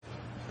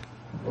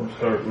We'll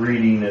start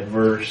reading at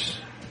we're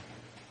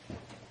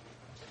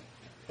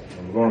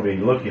going to be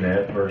looking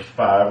at verse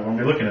 5. We're going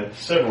to be looking at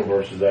several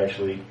verses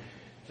actually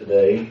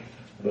today,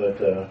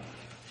 but I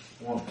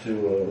want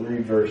to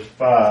read verse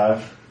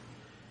 5.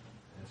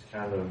 It's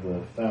kind of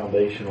the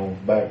foundational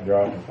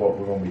backdrop of what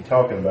we're going to be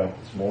talking about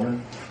this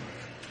morning.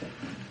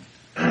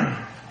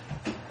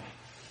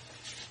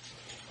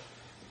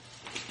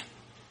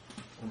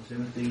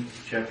 Timothy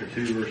chapter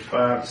 2 verse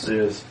 5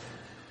 says,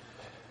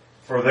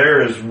 "For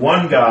there is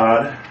one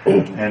God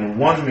and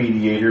one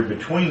mediator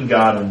between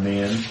God and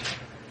men,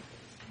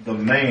 the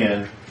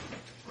man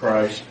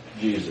Christ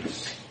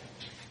Jesus."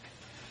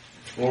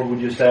 Lord,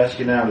 we just ask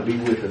you now to be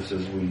with us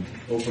as we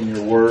open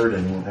your word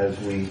and as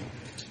we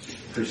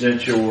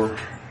present your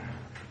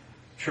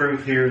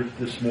truth here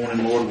this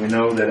morning, Lord. We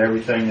know that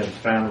everything that's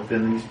found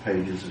within these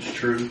pages is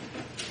true.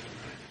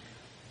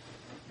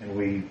 And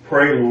we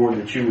pray, Lord,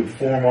 that you would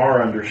form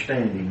our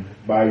understanding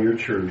by your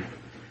truth.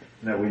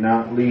 And that we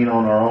not lean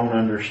on our own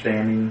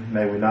understanding.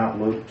 May we not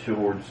look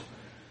towards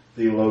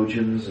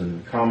theologians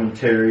and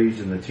commentaries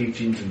and the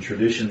teachings and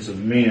traditions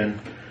of men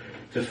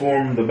to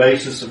form the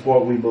basis of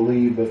what we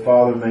believe. But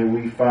Father, may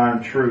we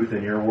find truth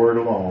in your word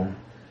alone.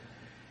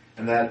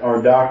 And that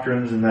our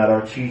doctrines and that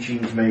our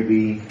teachings may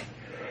be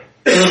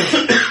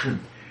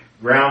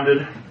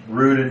grounded,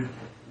 rooted,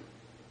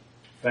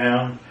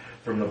 found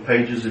from the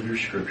pages of your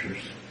scriptures.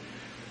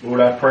 Lord,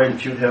 I pray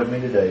that you would help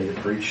me today to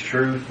preach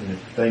truth, and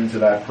if the things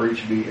that I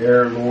preach be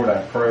error, Lord,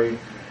 I pray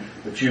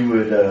that you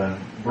would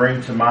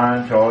bring to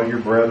mind to all your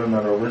brethren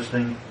that are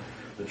listening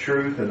the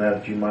truth, and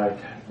that you might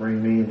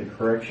bring me into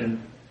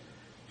correction,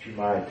 that you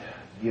might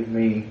give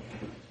me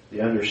the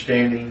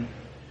understanding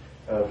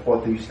of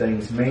what these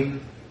things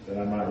mean, that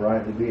I might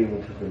rightly be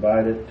able to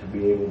provide it, to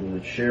be able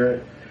to share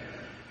it.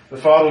 But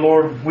Father,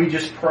 Lord, we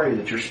just pray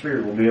that your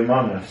Spirit will be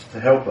among us to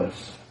help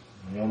us.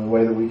 The only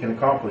way that we can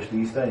accomplish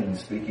these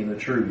things, speaking the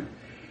truth,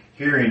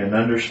 hearing and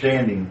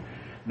understanding,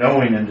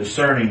 knowing and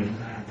discerning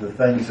the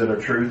things that are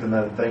truth and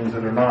the things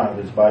that are not,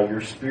 is by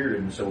your Spirit.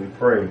 And so we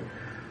pray,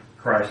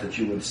 Christ, that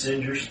you would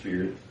send your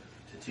Spirit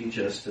to teach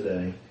us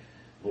today.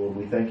 Lord,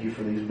 we thank you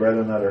for these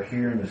brethren that are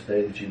here in this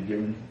day that you've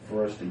given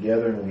for us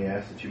together, and we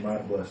ask that you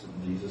might bless them.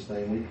 In Jesus'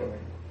 name we pray.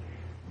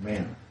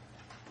 Amen.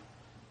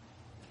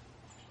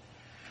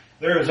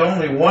 There is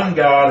only one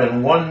God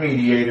and one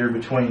mediator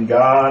between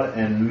God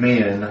and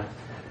men,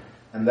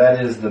 and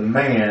that is the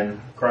man,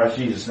 Christ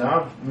Jesus.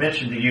 Now, I've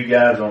mentioned to you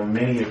guys on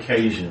many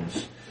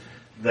occasions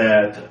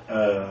that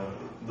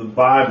the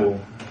Bible,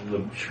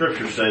 the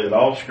Scriptures say that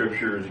all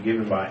Scripture is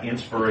given by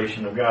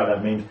inspiration of God.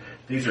 That means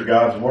these are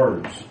God's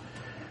words.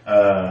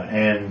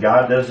 And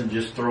God doesn't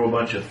just throw a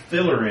bunch of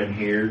filler in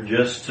here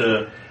just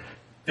to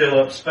fill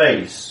up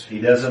space.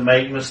 He doesn't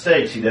make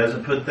mistakes. He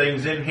doesn't put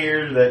things in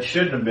here that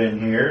shouldn't have been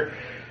here.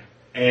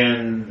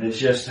 And it's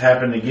just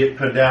happened to get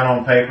put down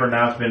on paper.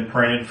 Now it's been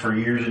printed for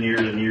years and years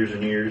and years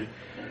and years.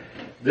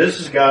 This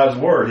is God's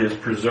Word, His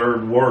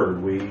preserved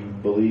Word. We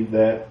believe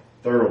that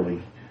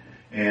thoroughly.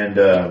 And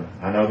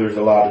I know there's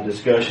a lot of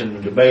discussion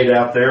and debate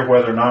out there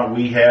whether or not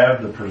we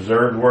have the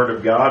preserved Word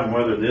of God and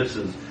whether this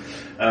is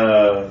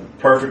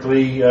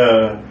perfectly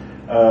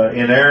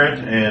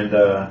inerrant. And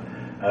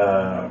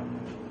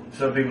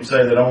some people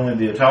say that only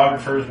the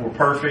autographers were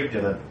perfect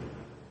and that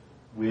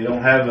we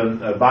don't have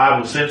a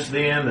Bible since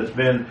then that's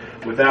been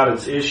without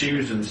its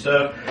issues and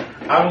stuff.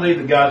 I believe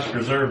that God's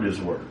preserved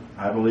His Word.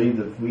 I believe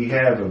that we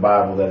have a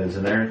Bible that is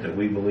inerrant, that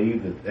we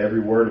believe that every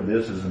word of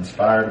this is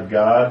inspired of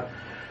God,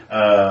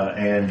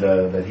 and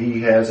that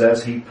He has,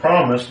 as He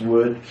promised,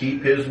 would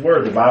keep His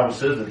Word. The Bible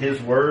says that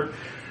His Word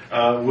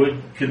would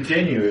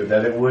continue,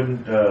 that it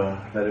wouldn't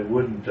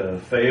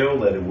fail,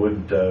 that it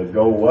wouldn't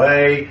go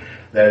away,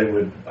 that it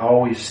would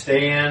always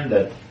stand,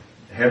 that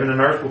heaven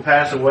and earth will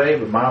pass away,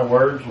 but my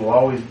words will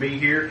always be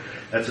here.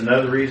 That's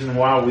another reason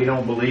why we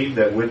don't believe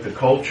that with the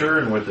culture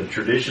and with the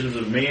traditions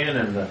of men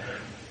and the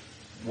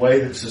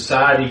way that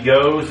society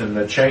goes and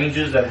the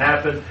changes that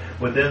happen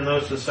within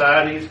those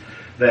societies,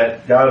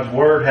 that God's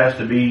Word has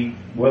to be,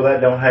 well,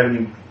 that don't have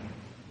any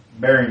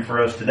bearing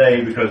for us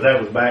today because that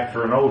was back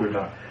for an older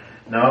time.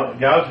 No,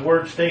 God's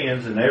Word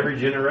stands in every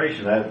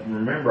generation.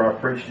 Remember, I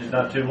preached just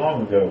not too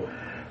long ago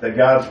that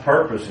God's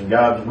purpose and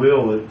God's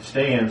will, it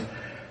stands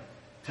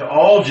to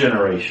all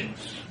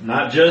generations,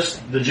 not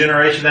just the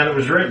generation that it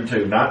was written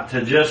to, not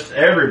to just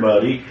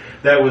everybody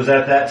that was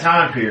at that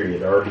time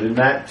period or in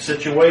that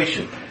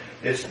situation.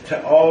 It's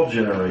to all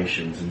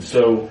generations. And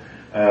so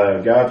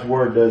God's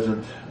Word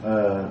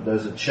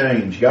doesn't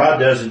change. God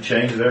doesn't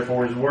change,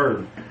 therefore His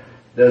Word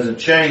doesn't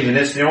change. And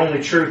it's the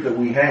only truth that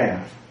we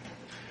have.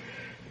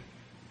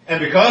 And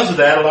because of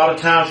that, a lot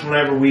of times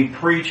whenever we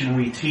preach and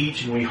we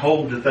teach and we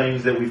hold to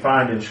things that we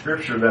find in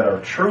Scripture that are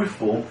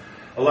truthful,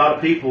 a lot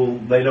of people,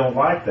 they don't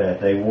like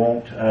that. They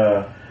won't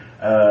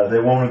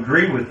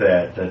agree with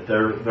that. That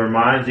their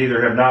minds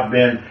either have not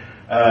been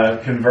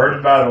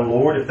converted by the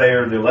Lord, if they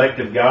are the elect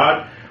of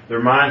God. Their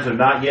minds have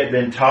not yet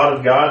been taught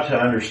of God to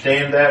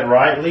understand that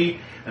rightly.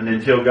 And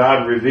until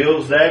God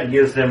reveals that and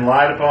gives them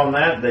light upon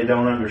that, they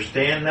don't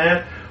understand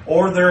that.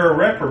 or they're a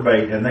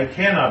reprobate, and they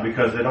cannot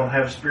because they don't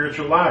have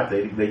spiritual life.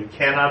 They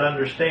cannot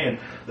understand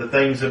the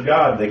things of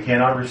God. They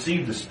cannot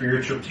receive the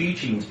spiritual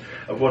teachings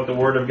of what the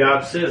Word of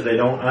God says. They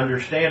don't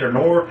understand, or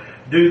nor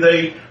do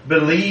they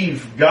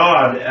believe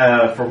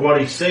God for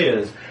what He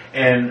says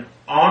and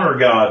honor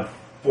God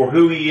for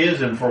who He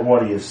is and for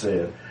what He has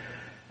said.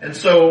 And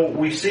so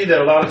we see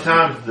that a lot of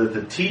times that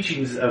the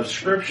teachings of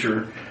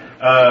Scripture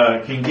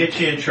can get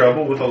you in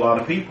trouble with a lot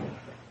of people.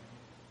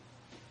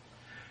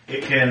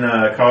 It can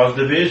cause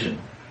division.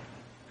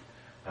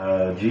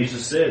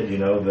 Jesus said,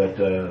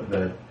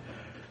 that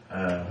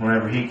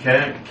whenever He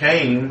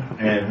came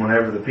and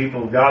whenever the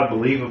people of God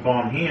believe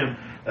upon Him,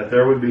 that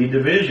there would be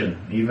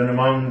division, even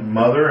among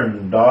mother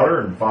and daughter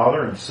and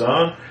father and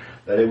son,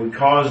 that it would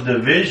cause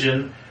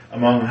division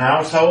among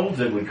households.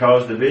 It would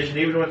cause division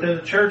even within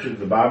the churches.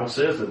 The Bible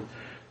says that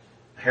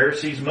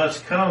heresies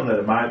must come that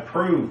it might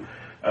prove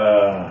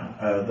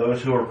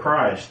those who are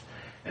Christ.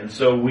 And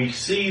so we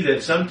see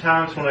that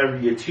sometimes whenever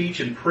you teach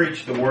and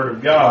preach the Word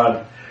of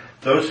God,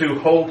 those who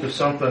hold to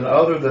something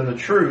other than the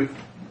truth,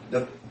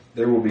 that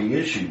there will be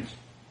issues.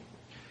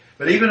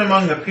 But even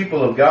among the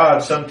people of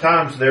God,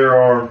 sometimes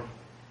there are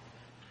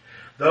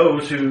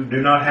those who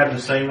do not have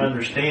the same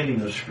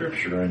understanding of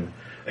Scripture. And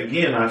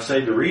again, I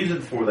say the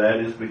reason for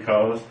that is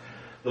because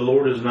the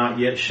Lord has not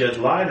yet shed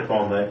light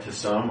upon that to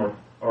some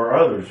or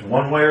others,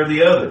 one way or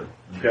the other.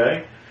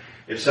 Okay?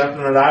 It's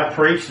something that I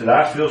preach, that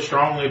I feel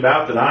strongly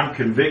about, that I'm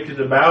convicted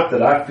about,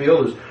 that I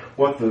feel is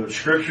what the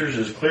Scriptures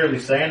is clearly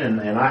saying,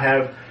 and I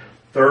have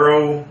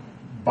thorough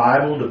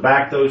Bible to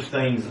back those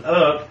things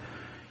up.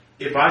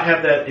 If I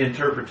have that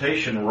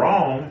interpretation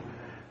wrong,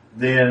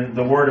 then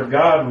the Word of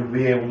God would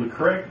be able to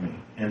correct me.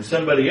 And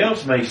somebody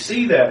else may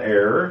see that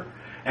error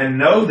and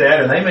know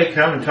that, and they may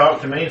come and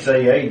talk to me and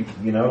say, hey,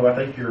 I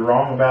think you're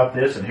wrong about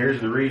this, and here's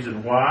the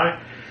reason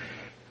why.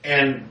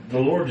 And the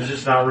Lord has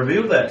just not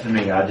revealed that to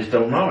me. I just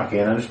don't know. I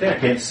can't understand. I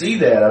can't see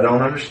that. I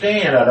don't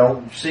understand. I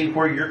don't see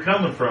where you're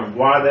coming from,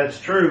 why that's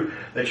true,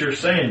 that you're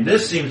saying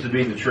this seems to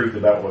be the truth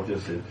about what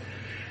this is.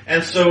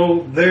 And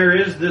so there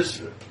is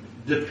this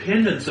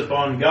dependence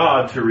upon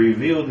God to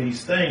reveal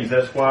these things.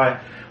 That's why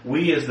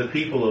we as the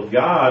people of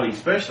God,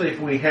 especially if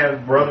we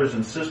have brothers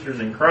and sisters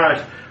in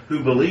Christ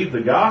who believe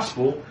the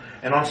gospel,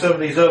 and on some of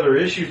these other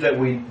issues that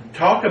we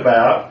talk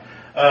about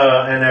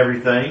and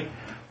everything,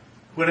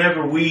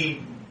 whenever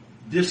we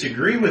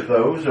disagree with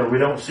those or we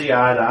don't see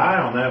eye to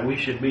eye on that, we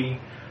should be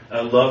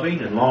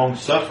loving and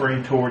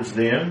long-suffering towards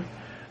them.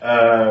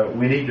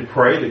 We need to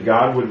pray that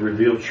God would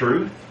reveal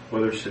truth,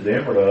 whether it's to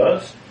them or to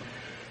us,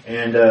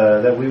 and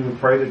that we would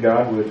pray that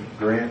God would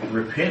grant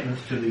repentance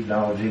to the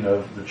acknowledging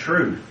of the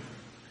truth.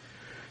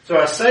 So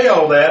I say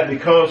all that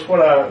because what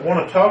I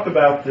want to talk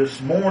about this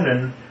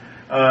morning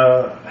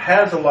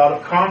has a lot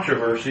of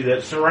controversy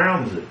that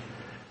surrounds it.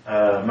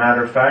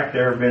 Matter of fact,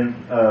 there have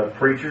been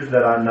preachers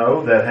that I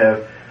know that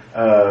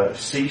have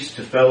ceased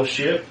to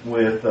fellowship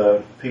with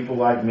people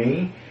like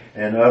me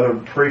and other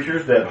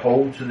preachers that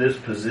hold to this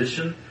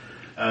position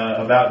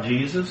about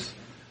Jesus.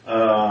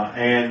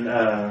 And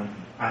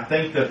I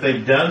think that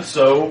they've done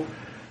so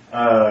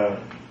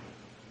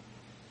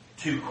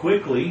too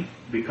quickly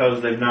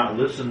because they've not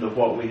listened to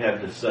what we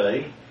have to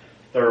say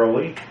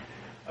thoroughly.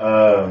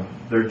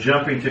 They're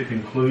jumping to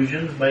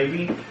conclusions,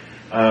 maybe.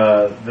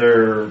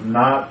 They're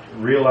not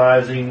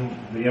realizing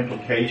the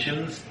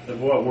implications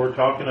of what we're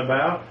talking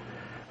about,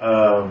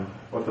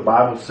 what the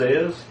Bible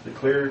says, the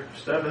clear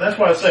stuff. And that's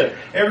why I say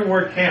every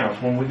word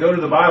counts. When we go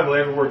to the Bible,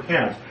 every word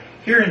counts.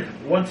 Here in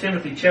 1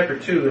 Timothy chapter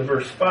 2 and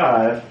verse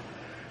 5,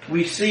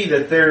 we see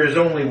that there is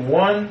only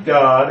one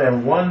God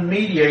and one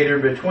mediator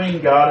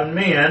between God and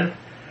men,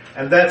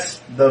 and that's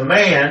the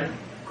man,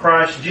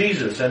 Christ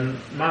Jesus. And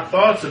my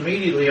thoughts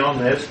immediately on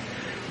this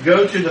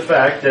go to the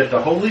fact that the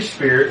Holy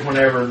Spirit,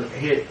 whenever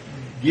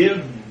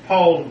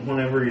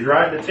whenever he's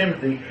writing to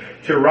Timothy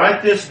to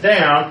write this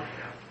down,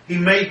 he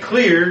made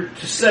clear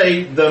to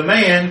say the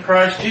man,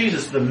 Christ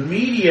Jesus, the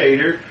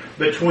mediator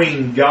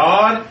between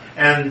God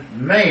and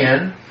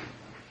man,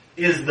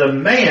 is the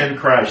man,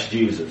 Christ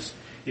Jesus.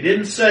 He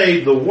didn't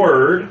say the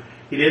Word.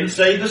 He didn't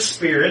say the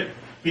Spirit.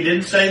 He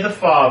didn't say the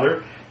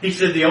Father. He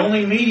said the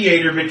only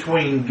mediator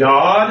between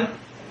God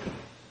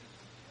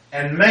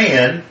and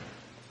man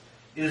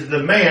is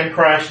the man,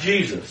 Christ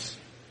Jesus.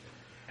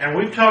 And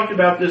we've talked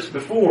about this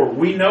before.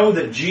 We know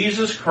that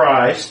Jesus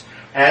Christ,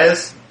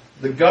 as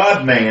the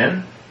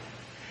God-man,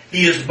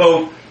 He is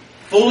both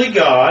fully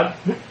God,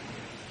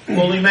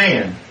 fully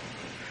man.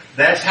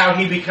 That's how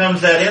He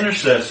becomes that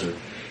intercessor.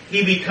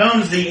 He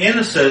becomes the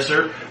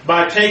intercessor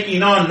by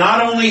taking on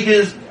not only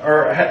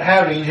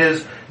having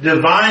His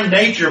divine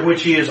nature,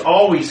 which He has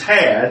always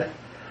had,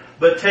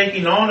 but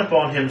taking on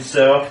upon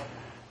Himself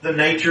the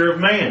nature of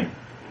man.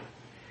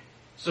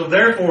 So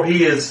therefore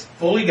He is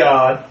fully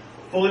God,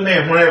 fully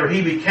man. Whenever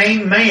He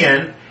became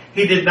man,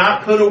 He did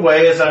not put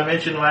away, as I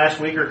mentioned last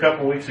week or a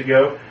couple of weeks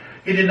ago,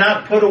 He did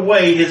not put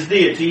away His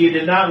deity. He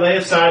did not lay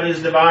aside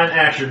His divine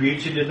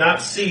attributes. He did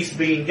not cease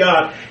being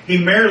God. He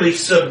merely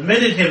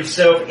submitted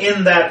Himself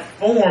in that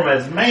form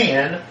as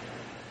man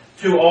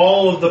to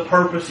all of the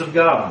purpose of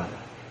God.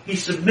 He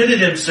submitted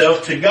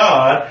himself to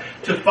God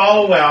to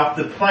follow out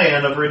the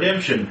plan of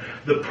redemption,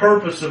 the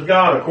purpose of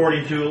God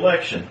according to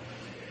election.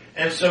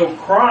 And so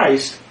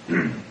Christ,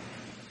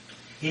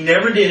 he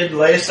never did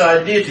lay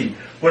aside deity.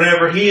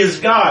 Whenever he is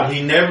God,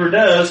 he never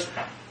does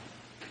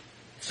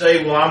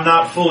say, well, I'm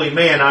not fully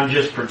man, I'm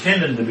just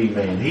pretending to be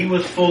man. He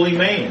was fully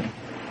man.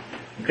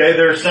 Okay,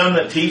 there are some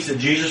that teach that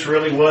Jesus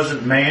really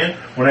wasn't man.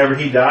 Whenever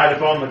he died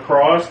upon the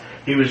cross,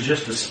 he was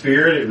just a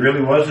spirit. It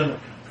really wasn't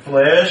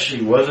flesh.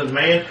 He wasn't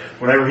man.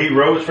 Whenever he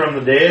rose from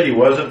the dead, he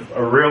wasn't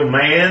a real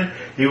man.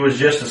 He was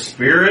just a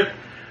spirit.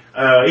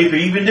 If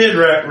he even did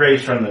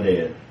raise from the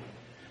dead.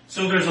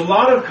 So there's a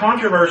lot of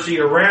controversy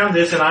around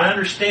this, and I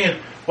understand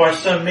why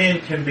some men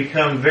can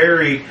become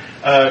very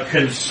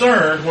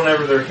concerned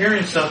whenever they're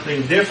hearing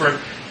something different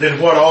than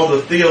what all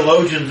the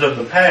theologians of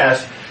the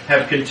past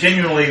have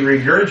continually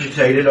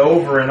regurgitated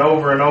over and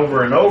over and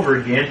over and over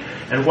again,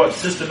 and what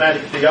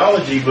systematic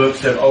theology books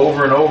have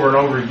over and over and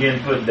over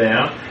again put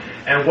down,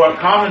 and what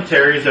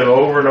commentaries have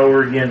over and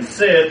over again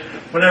said.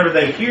 Whenever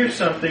they hear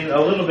something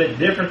a little bit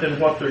different than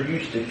what they're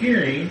used to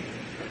hearing,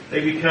 they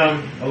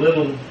become a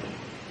little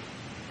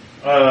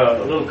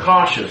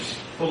cautious,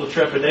 full of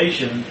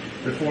trepidation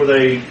before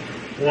they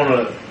want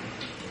to,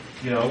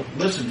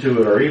 listen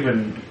to it or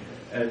even,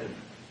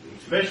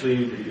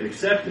 especially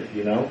accept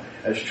it,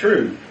 as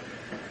true.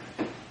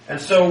 And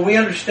so we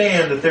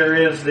understand that there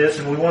is this,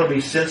 and we want to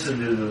be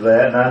sensitive to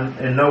that. And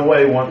I in no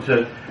way want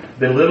to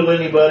belittle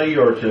anybody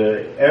or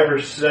to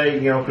ever say,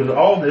 because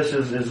all this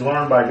is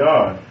learned by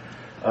God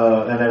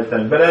and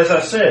everything. But as I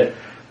said,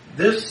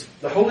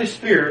 the Holy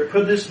Spirit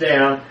put this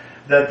down,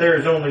 that there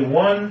is only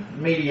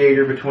one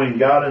mediator between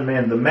God and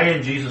man, the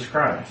man Jesus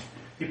Christ.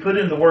 He put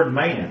in the word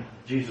man,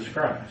 Jesus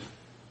Christ.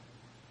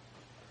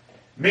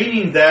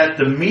 Meaning that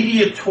the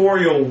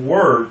mediatorial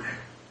work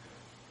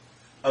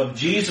of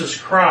Jesus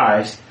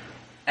Christ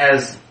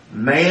as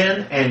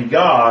man and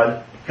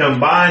God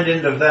combined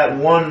into that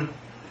one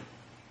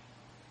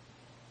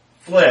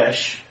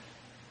flesh,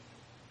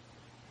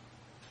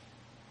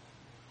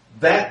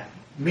 that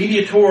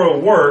mediatorial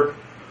work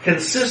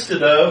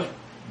consisted of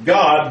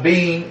God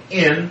being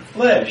in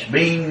flesh,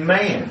 being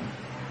man.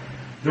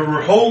 The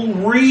whole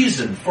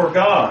reason for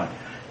God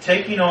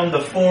taking on the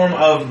form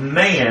of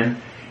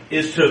man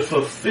is to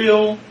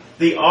fulfill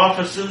the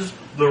offices,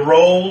 the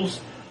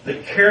roles, the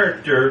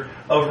character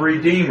of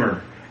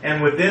Redeemer.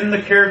 And within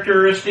the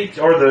characteristics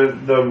or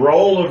the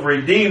role of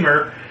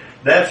Redeemer,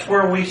 that's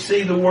where we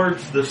see the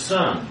words the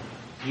Son.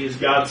 He is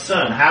God's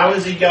Son. How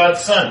is he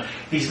God's Son?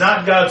 He's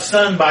not God's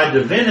Son by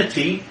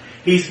divinity.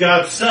 He's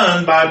God's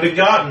Son by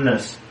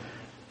begottenness.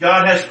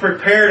 God has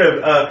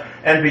prepared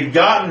and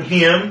begotten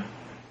him.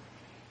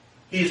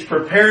 He's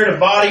prepared a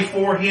body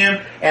for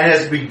him and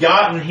has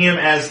begotten him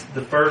as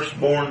the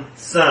firstborn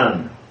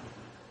son.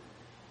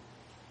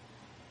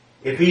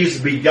 If he's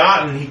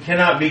begotten, he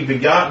cannot be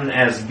begotten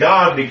as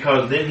God,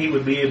 because then he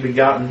would be a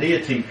begotten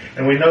deity.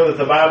 And we know that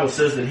the Bible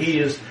says that he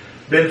has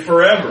been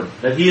forever,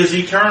 that he is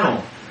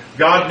eternal.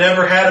 God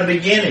never had a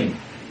beginning.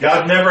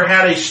 God never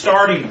had a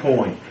starting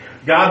point.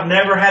 God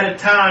never had a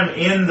time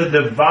in the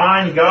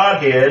divine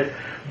Godhead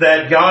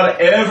that God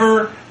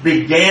ever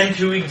began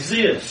to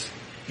exist.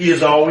 He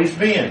has always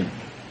been.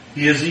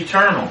 He is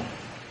eternal.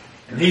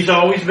 And he's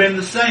always been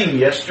the same,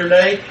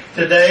 yesterday,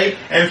 today,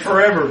 and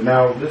forever.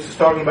 Now, this is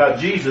talking about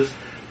Jesus,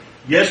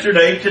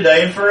 yesterday,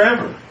 today, and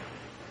forever.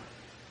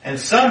 And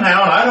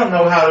somehow, and I don't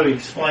know how to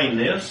explain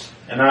this,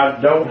 and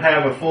I don't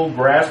have a full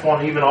grasp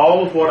on even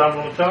all of what I'm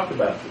going to talk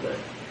about today.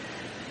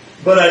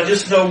 But I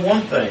just know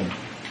one thing,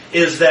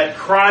 is that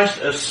Christ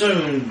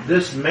assumed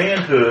this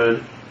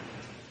manhood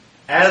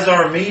as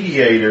our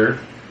mediator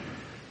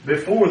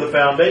before the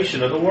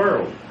foundation of the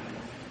world.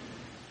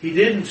 He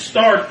didn't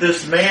start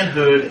this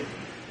manhood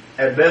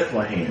at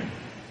Bethlehem.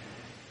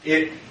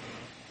 He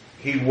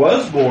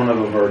was born of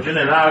a virgin,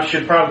 and I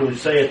should probably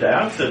say at the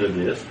outset of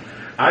this,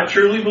 I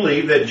truly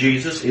believe that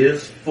Jesus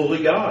is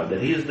fully God,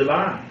 that he is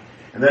divine,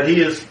 and that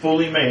he is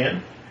fully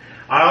man.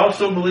 I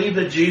also believe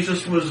that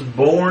Jesus was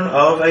born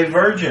of a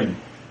virgin,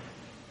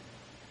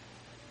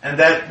 and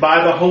that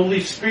by the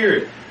Holy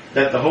Spirit,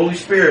 that the Holy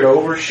Spirit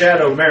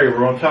overshadowed Mary. We're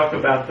going to talk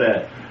about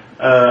that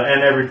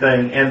and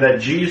everything, and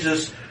that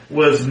Jesus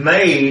was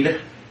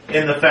made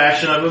in the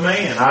fashion of a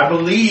man. I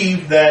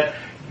believe that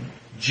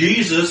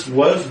Jesus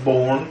was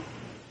born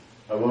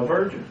of a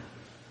virgin.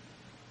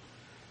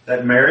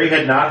 That Mary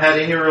had not had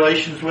any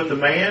relations with a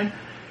man.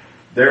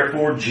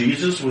 Therefore,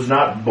 Jesus was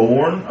not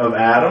born of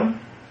Adam.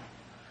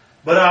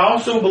 But I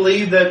also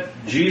believe that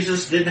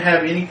Jesus didn't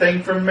have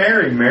anything from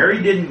Mary.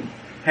 Mary didn't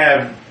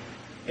have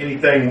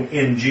anything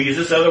in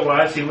Jesus.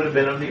 Otherwise, he would have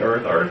been of the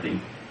earth, earthy.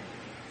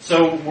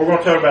 So we're going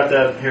to talk about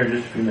that here in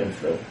just a few minutes,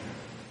 though.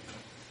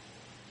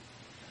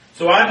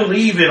 So I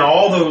believe in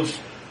all those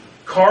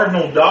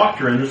cardinal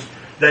doctrines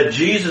that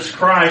Jesus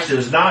Christ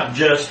is not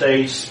just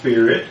a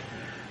spirit,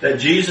 that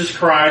Jesus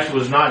Christ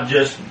was not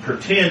just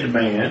pretend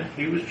man,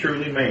 he was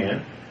truly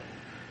man.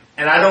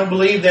 And I don't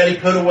believe that he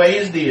put away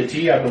his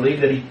deity. I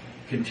believe that he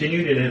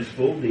continued in his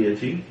full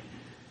deity.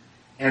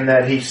 and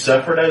that He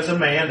suffered as a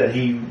man, that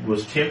He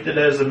was tempted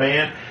as a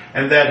man,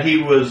 and that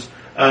He was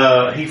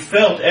He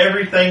felt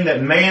everything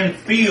that man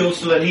feels,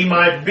 so that He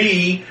might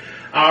be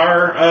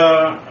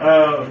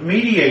our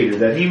mediator,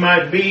 that He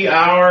might be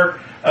our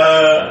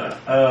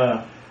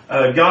God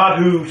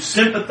who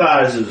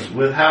sympathizes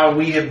with how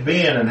we have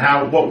been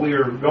and what we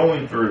are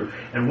going through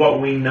and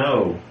what we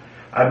know.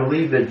 I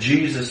believe that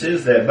Jesus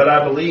is that, but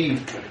I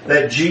believe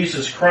that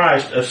Jesus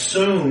Christ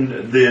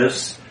assumed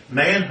this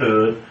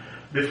manhood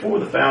before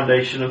the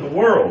foundation of the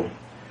world.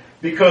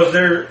 Because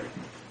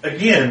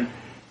again,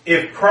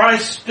 if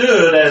Christ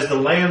stood as the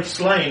Lamb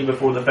slain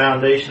before the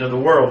foundation of the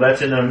world,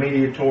 that's in a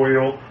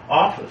mediatorial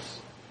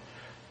office.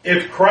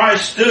 If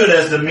Christ stood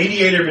as the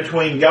mediator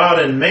between God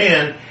and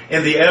man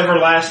in the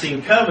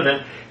everlasting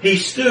covenant, He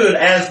stood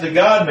as the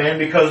God-man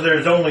because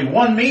there's only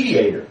one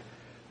mediator.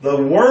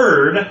 The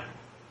Word,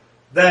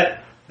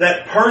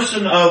 that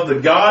person of the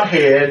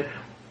Godhead,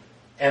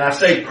 and I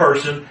say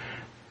person,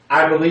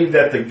 I believe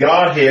that the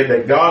Godhead,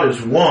 that God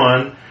is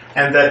one,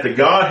 and that the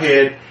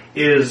Godhead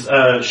is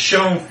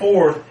shown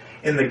forth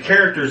in the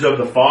characters of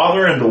the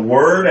Father and the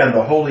Word and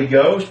the Holy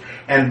Ghost.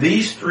 And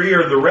these three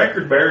are the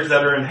record bearers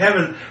that are in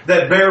heaven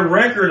that bear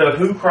record of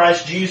who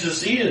Christ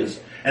Jesus is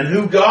and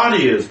who God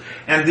is.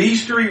 And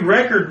these three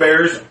record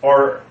bearers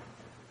are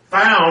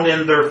found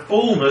in their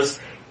fullness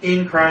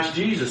in Christ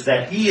Jesus,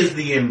 that He is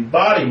the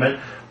embodiment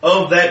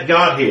of that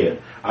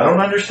Godhead. I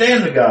don't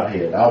understand the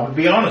Godhead. I'll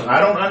be honest.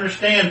 I don't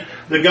understand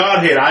the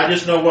Godhead. I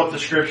just know what the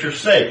Scriptures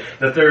say.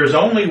 That there is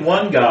only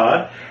one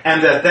God,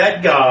 and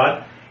that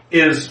God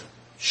is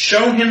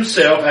shown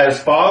Himself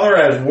as Father,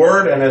 as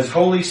Word, and as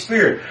Holy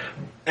Spirit.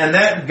 And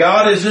that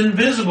God is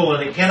invisible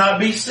and it cannot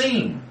be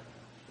seen.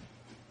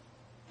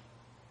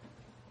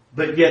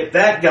 But yet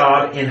that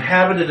God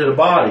inhabited a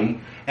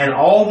body, and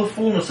all the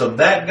fullness of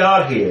that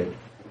Godhead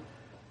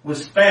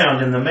was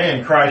found in the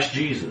man Christ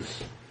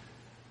Jesus.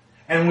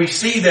 And we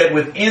see that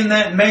within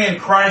that man,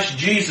 Christ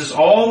Jesus,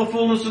 all the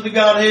fullness of the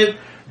Godhead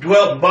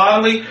dwelt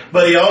bodily,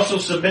 but He also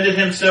submitted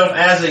Himself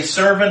as a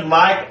servant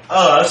like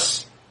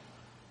us,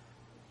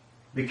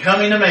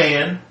 becoming a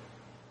man,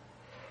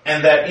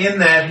 and that in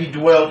that He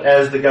dwelt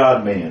as the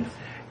God-man.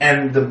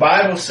 And the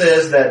Bible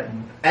says that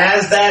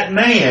as that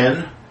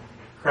man,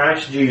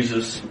 Christ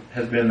Jesus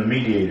has been the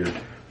mediator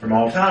from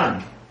all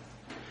time.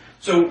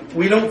 So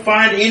we don't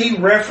find any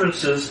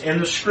references in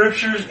the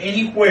Scriptures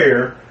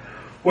anywhere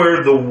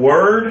where the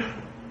Word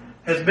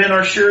has been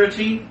our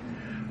surety,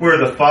 where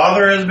the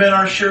Father has been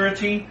our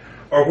surety,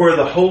 or where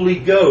the Holy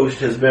Ghost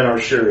has been our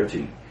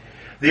surety.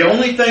 The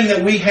only thing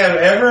that we have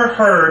ever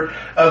heard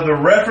of the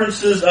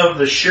references of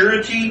the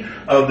surety,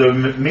 of the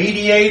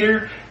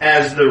mediator,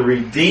 as the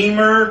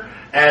Redeemer,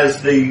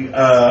 as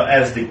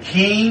the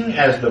King,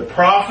 as the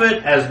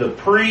prophet, as the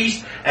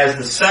priest, as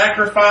the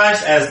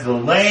sacrifice, as the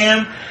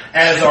Lamb,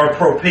 as our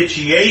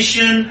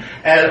propitiation,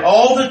 as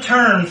all the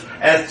terms,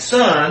 as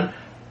Son,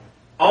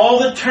 all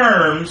the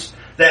terms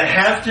that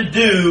have to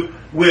do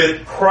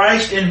with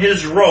Christ in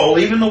His role,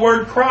 even the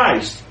word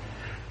Christ,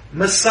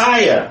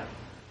 Messiah,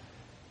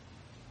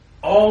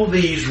 all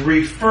these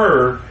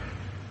refer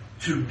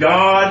to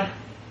God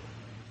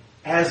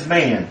as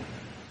man,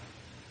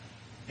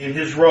 in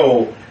His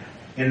role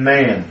in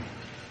man.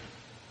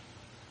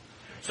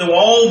 So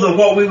all the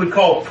what we would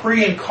call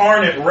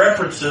pre-incarnate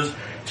references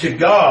to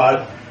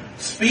God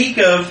speak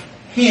of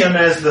Him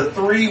as the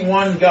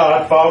three-one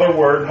God, Father,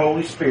 Word,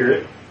 Holy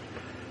Spirit,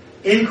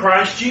 in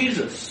Christ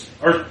Jesus.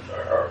 Or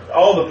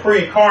all the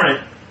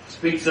pre-incarnate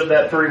speaks of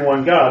that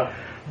three-one God.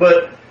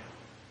 But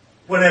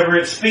whenever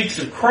it speaks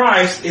of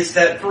Christ, it's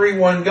that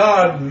three-one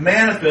God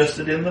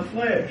manifested in the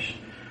flesh.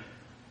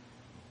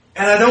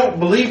 And I don't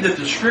believe that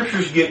the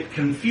Scriptures get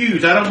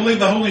confused. I don't believe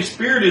the Holy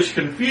Spirit is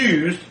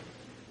confused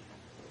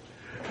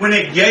when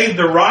it gave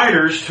the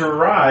writers to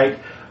write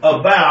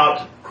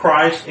about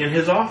Christ in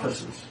His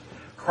offices,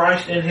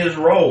 Christ in His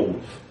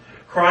roles,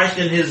 Christ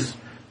in His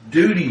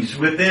duties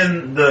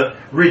within the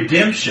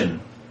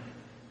redemption.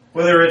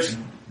 Whether it's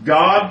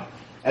God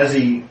as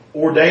He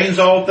ordains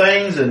all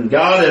things, and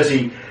God as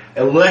He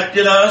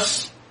elected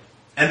us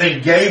and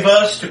then gave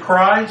us to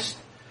Christ,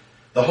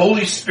 the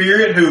Holy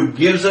Spirit who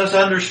gives us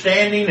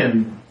understanding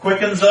and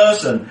quickens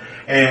us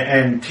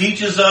and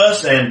teaches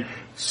us and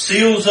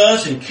seals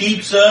us and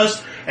keeps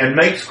us and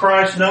makes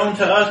Christ known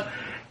to us.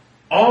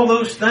 All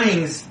those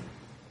things,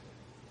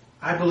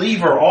 I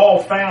believe, are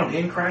all found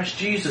in Christ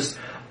Jesus.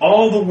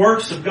 All the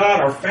works of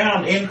God are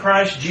found in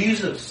Christ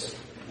Jesus.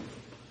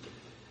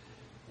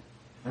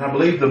 And I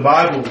believe the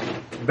Bible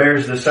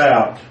bears this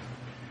out.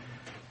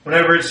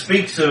 Whenever it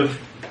speaks of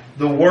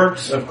the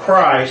works of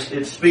Christ,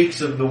 it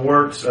speaks of the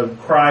works of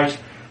Christ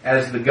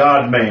as the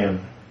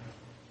God-man.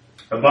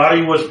 A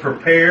body was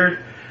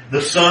prepared,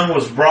 the Son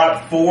was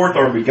brought forth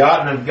or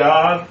begotten of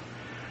God,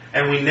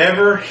 and we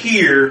never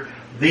hear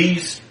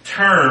these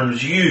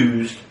terms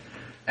used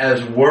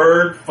as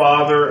Word,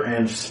 Father,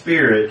 and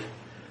Spirit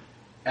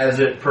as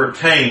it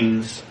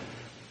pertains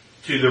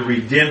to the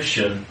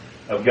redemption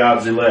of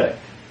God's elect.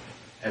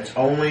 It's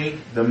only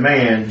the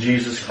man,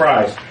 Jesus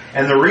Christ.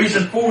 And the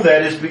reason for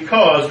that is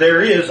because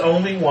there is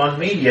only one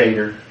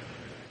mediator.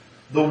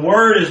 The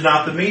Word is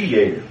not the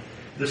mediator.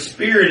 The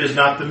Spirit is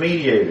not the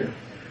mediator.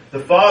 The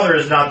Father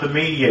is not the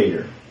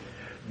mediator.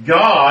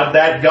 God,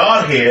 that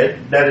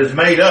Godhead that is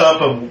made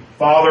up of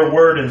Father,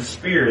 Word, and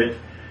Spirit,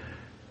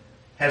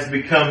 has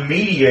become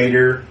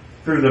mediator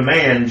through the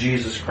man,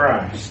 Jesus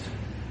Christ.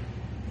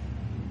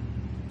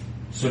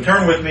 So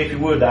turn with me, if you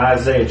would, to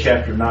Isaiah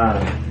chapter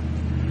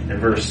 9 and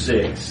verse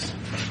 6.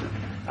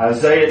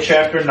 Isaiah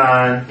chapter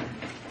 9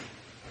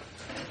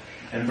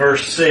 and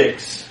verse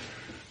 6.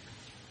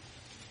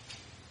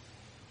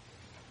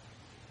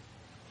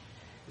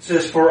 It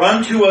says, "For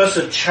unto us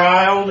a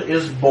child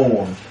is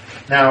born."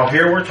 Now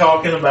here we're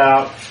talking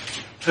about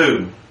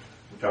who?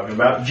 We're talking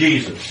about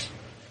Jesus.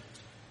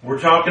 We're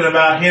talking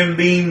about Him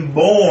being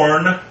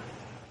born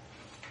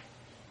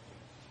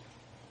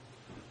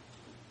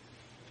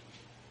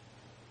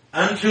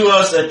unto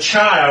us a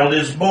child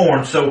is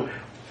born. So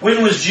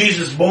when was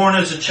Jesus born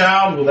as a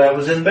child? Well, that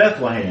was in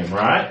Bethlehem,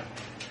 right?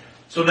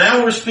 So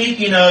now we're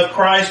speaking of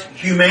Christ's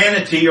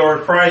humanity or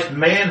Christ's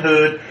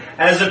manhood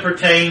as it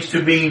pertains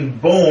to being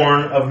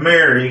born of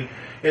Mary.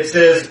 It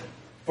says,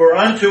 "For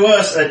unto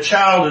us a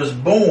child is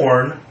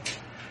born."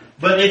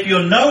 But if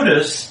you'll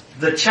notice,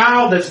 the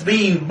child that's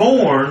being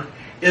born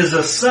is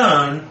a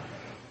son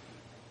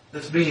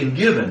that's being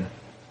given.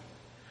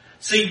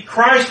 See,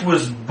 Christ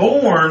was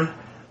born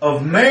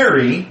of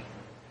Mary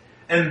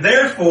and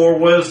therefore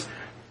was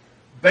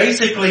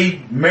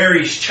basically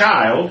Mary's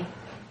child.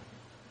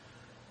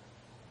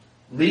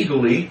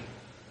 Legally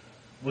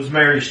was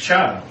Mary's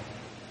child.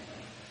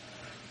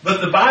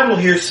 But the Bible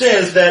here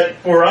says that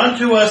for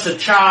unto us a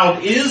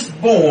child is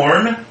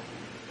born,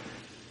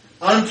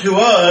 unto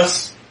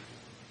us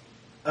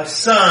a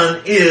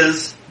son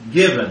is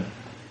given.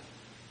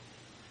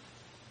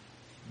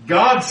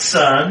 God's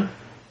Son,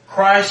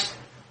 Christ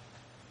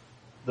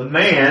the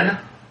man,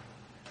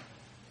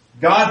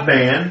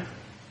 God-man,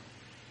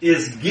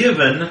 is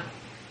given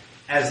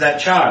as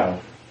that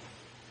child.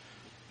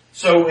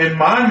 So in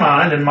my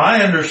mind, in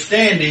my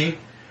understanding,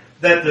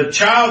 that the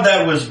child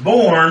that was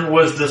born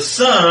was the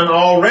son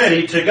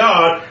already to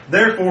God,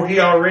 therefore he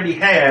already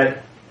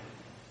had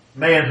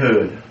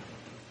manhood.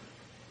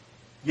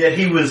 Yet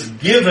he was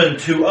given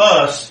to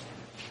us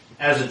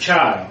as a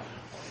child.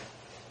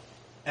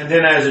 And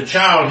then as a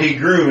child he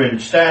grew in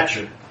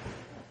stature.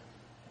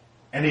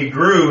 And he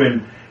grew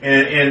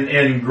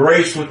in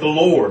grace with the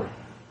Lord.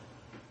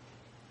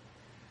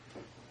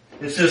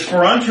 It says,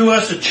 "For unto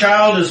us a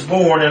child is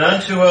born, and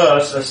unto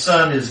us a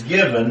son is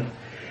given,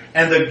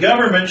 and the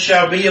government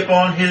shall be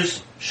upon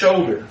his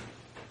shoulder.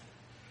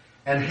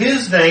 And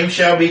his name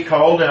shall be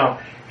called." Now,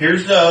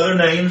 here's the other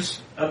names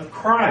of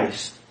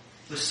Christ.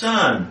 The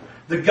Son,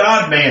 the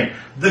God-man,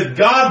 the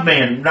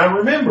God-man. Now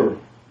remember,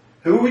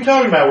 who are we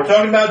talking about? We're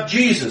talking about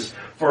Jesus.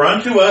 "For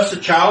unto us a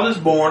child is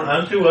born,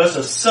 unto us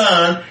a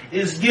son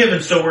is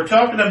given." So we're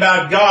talking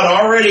about God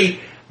already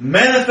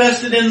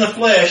manifested in the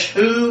flesh.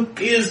 Who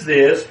is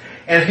this?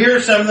 And here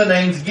are some of the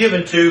names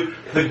given to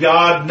the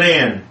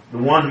God-man, the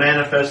one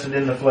manifested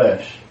in the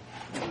flesh.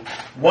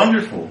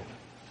 Wonderful.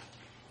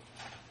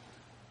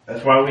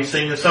 That's why we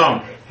sing the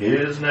song,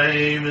 "His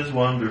name is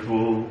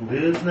wonderful,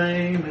 His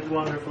name is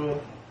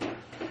wonderful.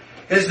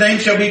 His name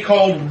shall be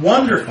called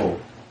Wonderful."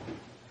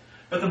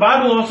 But the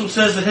Bible also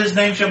says that His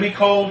name shall be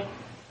called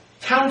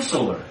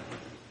Counselor.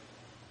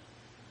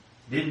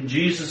 Didn't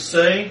Jesus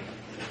say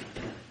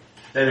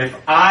that if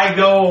I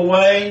go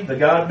away, the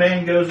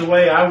God-man goes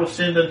away, I will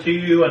send unto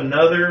you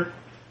another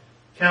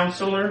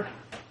Counselor?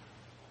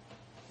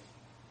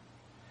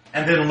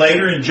 And then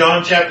later in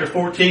John chapter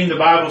 14, the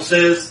Bible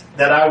says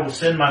that I will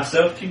send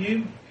myself to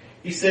you.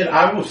 He said,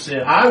 I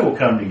will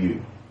come to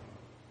you.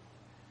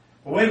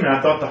 Well, wait a minute,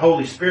 I thought the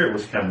Holy Spirit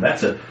was coming.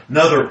 That's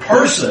another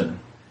person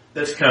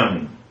that's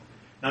coming.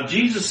 Now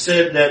Jesus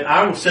said that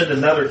I will send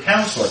another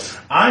Counselor.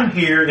 I'm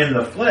here in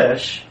the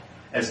flesh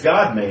as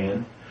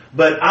God-man,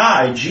 but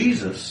I,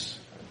 Jesus,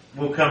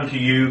 will come to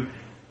you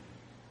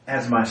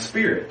as my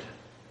Spirit.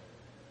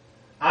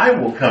 I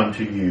will come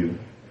to you,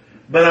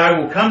 but I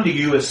will come to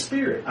you as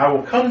Spirit. I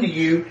will come to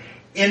you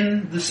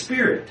in the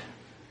Spirit.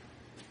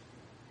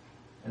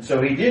 And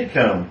so He did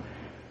come.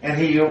 And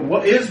He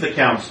is the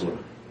Counselor.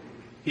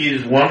 He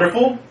is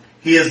wonderful.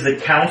 He is the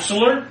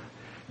Counselor.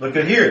 Look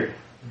at here.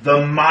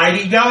 The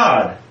mighty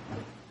God.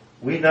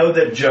 We know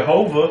that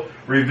Jehovah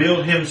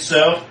revealed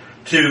Himself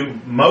to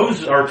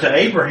Moses or to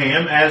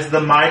Abraham as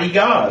the mighty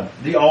God,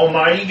 the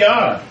Almighty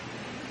God.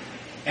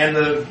 And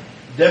the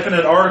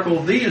definite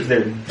article "the" is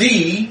there.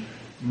 The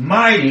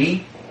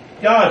mighty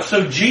God.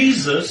 So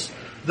Jesus,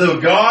 the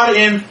God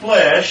in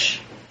flesh,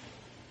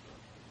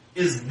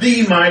 is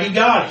the mighty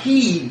God.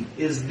 He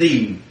is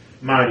the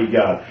mighty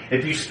God.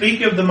 If you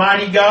speak of the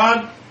mighty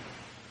God,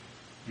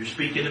 you're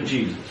speaking of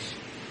Jesus.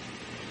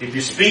 If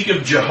you speak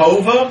of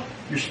Jehovah,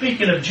 you're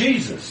speaking of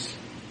Jesus.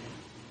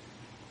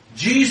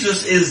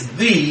 Jesus is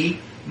the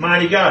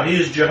mighty God. He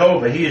is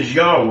Jehovah. He is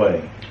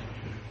Yahweh.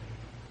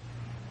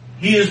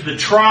 He is the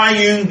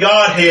triune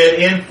Godhead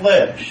in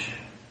flesh.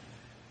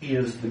 He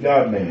is the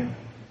God-man.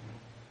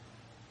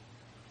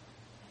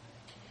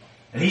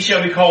 And he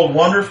shall be called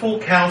Wonderful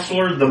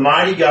Counselor, the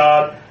Mighty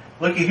God.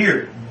 Looky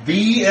here,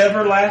 the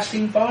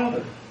Everlasting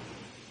Father.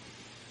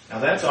 Now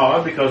that's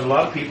odd because a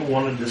lot of people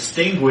want to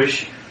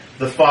distinguish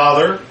the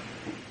Father,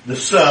 the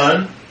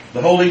Son,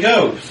 the Holy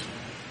Ghost.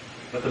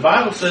 But the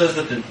Bible says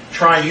that the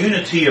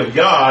triunity of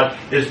God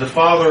is the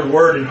Father,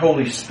 Word, and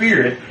Holy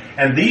Spirit.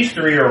 And these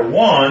three are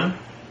one.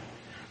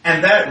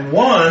 And that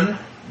one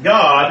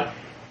God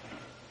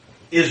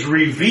is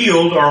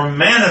revealed or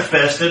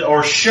manifested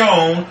or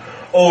shown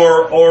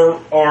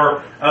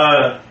or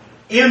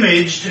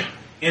imaged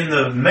in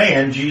the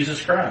man,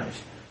 Jesus Christ.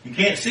 You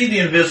can't see the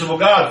invisible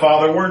God,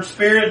 Father, Word,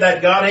 Spirit,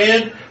 that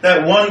Godhead,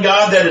 that one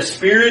God that is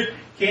Spirit.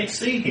 Can't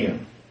see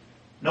Him.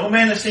 No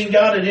man has seen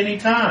God at any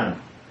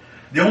time.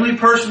 The only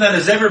person that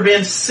has ever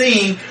been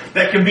seen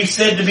that can be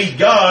said to be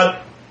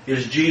God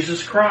is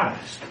Jesus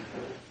Christ.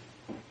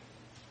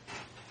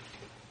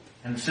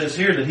 And it says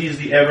here that He is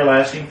the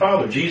everlasting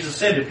Father. Jesus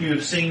said, if you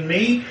have seen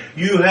me,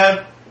 you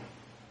have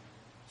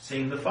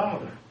seen the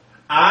Father.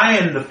 I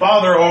and the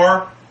Father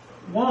are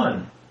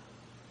one.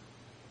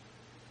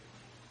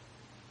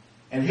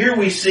 And here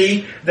we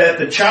see that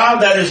the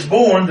child that is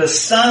born, the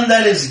Son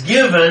that is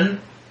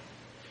given,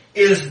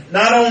 is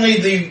not only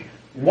the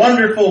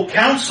Wonderful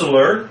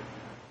Counselor,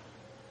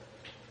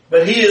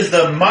 but He is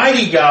the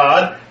Mighty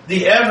God,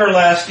 the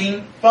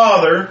Everlasting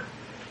Father.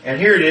 And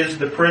here it is,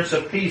 the Prince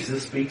of Peace.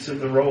 This speaks of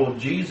the role of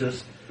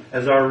Jesus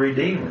as our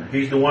Redeemer.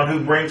 He's the one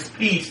who brings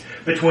peace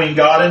between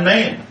God and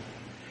man.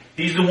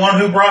 He's the one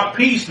who brought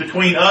peace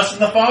between us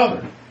and the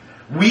Father.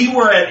 We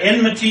were at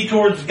enmity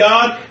towards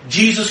God.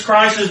 Jesus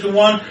Christ is the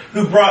one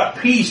who brought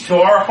peace to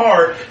our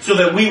heart so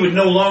that we would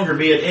no longer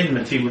be at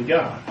enmity with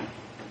God.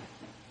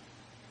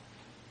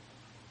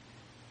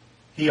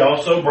 He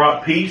also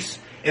brought peace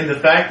in the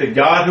fact that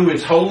God, who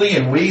is holy,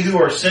 and we who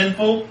are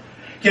sinful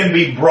can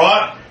be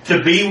brought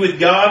to be with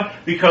God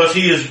because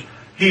He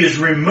has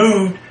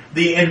removed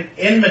the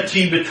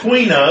enmity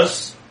between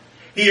us.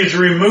 He has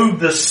removed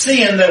the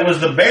sin that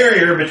was the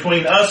barrier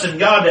between us and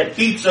God that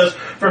keeps us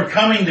from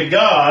coming to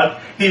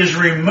God. He has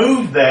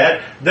removed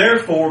that.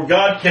 Therefore,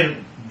 God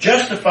can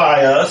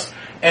justify us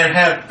and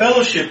have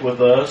fellowship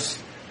with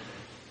us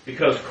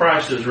because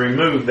Christ has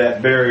removed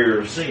that barrier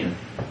of sin,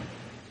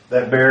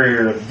 that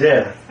barrier of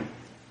death.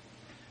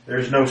 There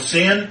is no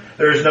sin,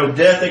 there is no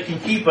death that can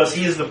keep us.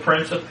 He is the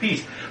Prince of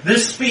Peace.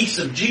 This speaks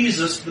of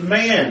Jesus, the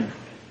man.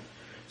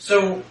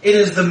 So it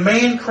is the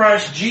man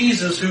Christ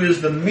Jesus who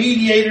is the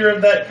mediator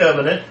of that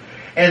covenant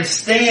and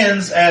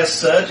stands as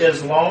such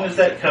as long as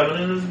that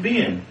covenant has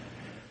been.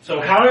 So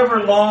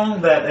however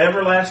long that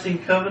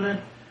everlasting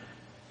covenant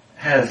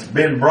has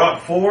been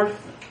brought forth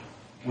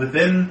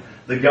within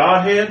the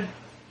Godhead,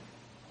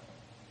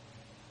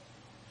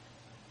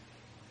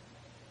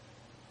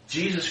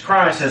 Jesus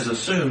Christ has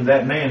assumed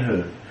that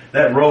manhood,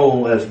 that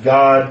role as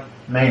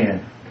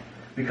God-man.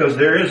 Because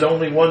there is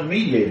only one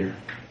mediator.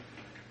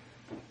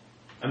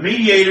 A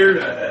mediator,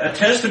 a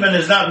testament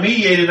is not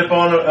mediated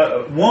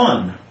upon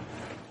one.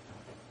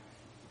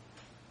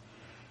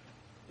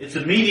 It's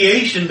a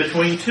mediation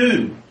between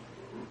two.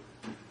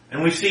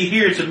 And we see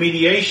here it's a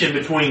mediation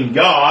between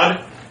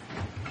God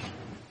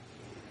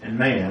and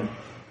man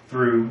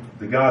through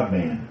the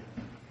God-man.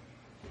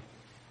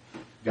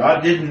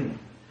 God didn't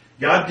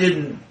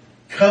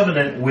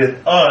covenant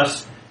with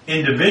us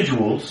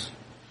individuals.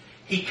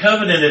 He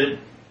covenanted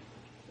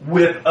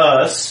with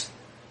us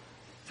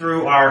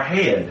through our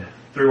head,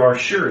 through our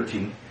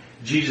surety,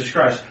 Jesus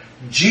Christ.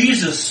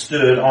 Jesus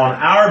stood on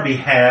our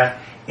behalf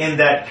in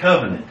that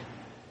covenant.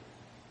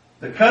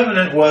 The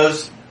covenant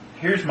was,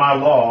 here's my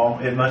law,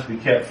 it must be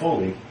kept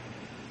fully.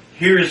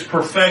 Here is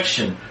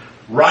perfection.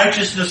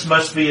 Righteousness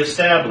must be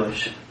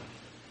established.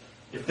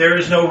 If there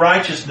is no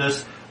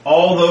righteousness,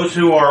 all those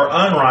who are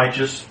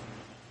unrighteous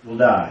will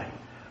die.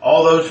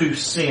 All those who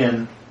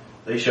sin,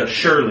 they shall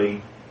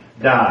surely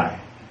die.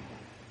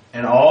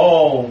 And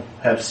all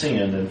have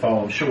sinned and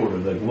fallen short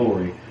of the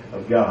glory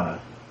of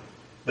God.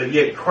 But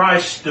yet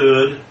Christ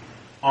stood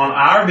on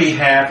our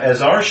behalf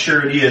as our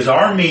surety, as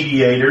our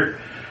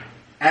mediator,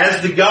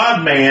 as the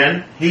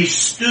God-man. He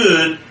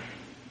stood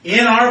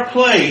in our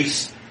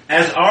place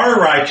as our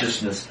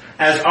righteousness,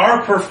 as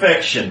our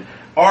perfection,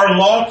 our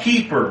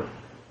law-keeper.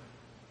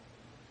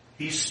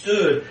 He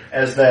stood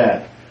as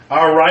that.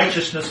 Our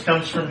righteousness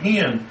comes from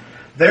Him.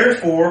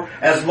 Therefore,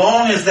 as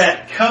long as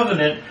that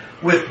covenant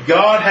with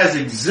God has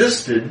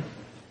existed,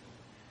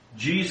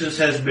 Jesus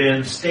has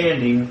been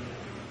standing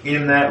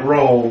in that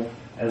role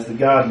as the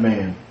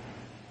God-man.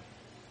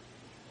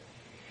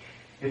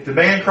 If the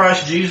man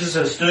Christ Jesus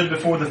has stood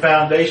before the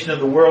foundation of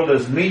the world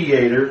as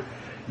mediator,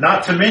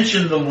 not to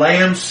mention the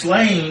Lamb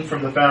slain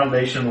from the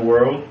foundation of the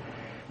world,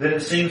 then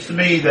it seems to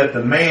me that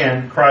the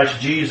man Christ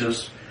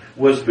Jesus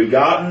was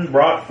begotten,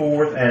 brought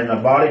forth, and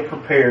a body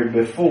prepared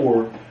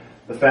before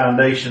the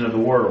foundation of the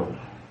world.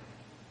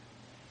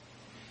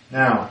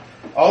 Now,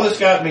 all this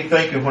got me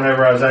thinking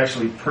whenever I was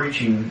actually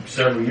preaching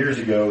several years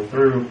ago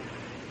through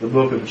the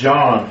book of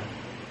John.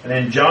 And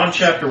in John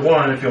chapter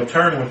 1, if you'll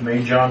turn with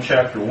me, John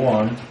chapter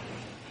 1.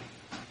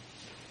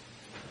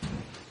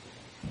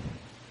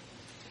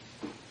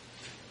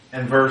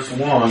 and verse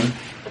 1,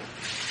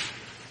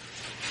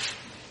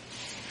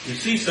 we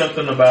see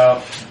something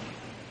about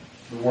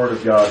the Word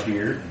of God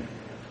here.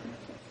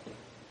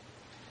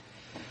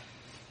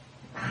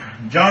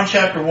 John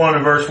chapter 1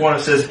 and verse 1,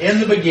 it says, "In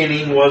the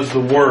beginning was the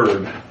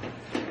Word,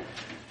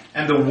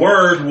 and the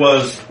Word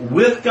was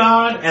with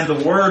God, and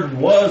the Word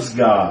was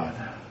God.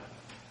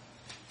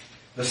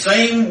 The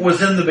same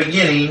was in the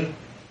beginning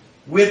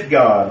with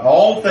God.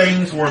 All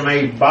things were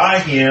made by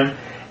Him,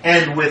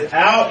 and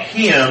without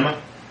Him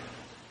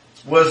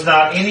was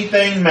not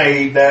anything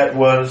made that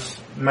was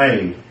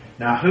made."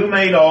 Now, who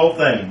made all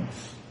things?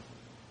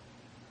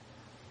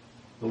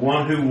 The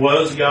one who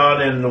was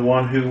God and the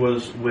one who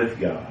was with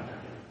God.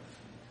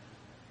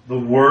 The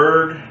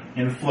Word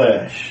in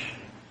flesh.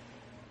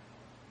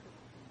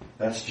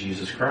 That's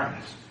Jesus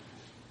Christ.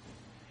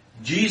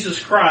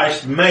 Jesus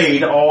Christ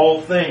made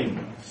all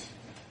things.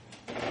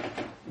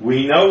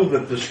 We know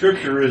that the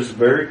Scripture is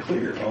very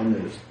clear on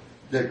this,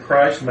 that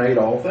Christ made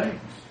all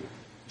things.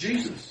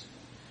 Jesus.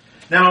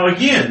 Now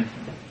again,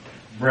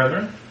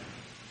 brethren,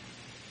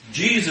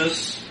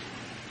 Jesus,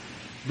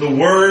 the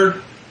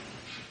Word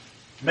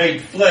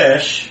made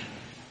flesh,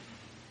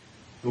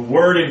 the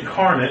Word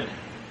incarnate,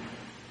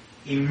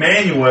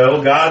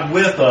 Emmanuel, God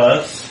with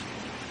us,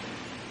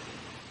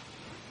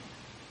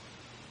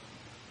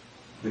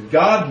 the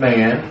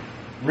God-man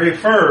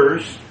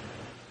refers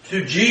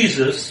to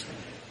Jesus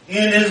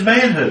in His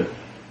manhood.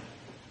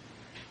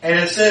 And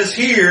it says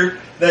here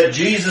that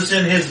Jesus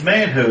in His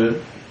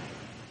manhood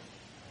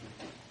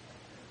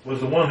was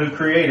the one who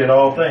created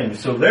all things.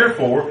 So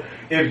therefore,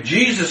 if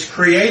Jesus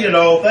created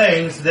all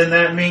things, then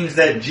that means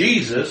that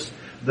Jesus,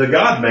 the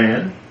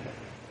God-man,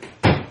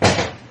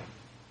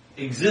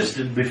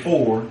 existed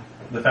before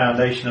the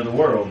foundation of the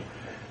world.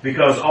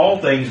 Because all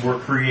things were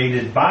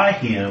created by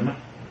Him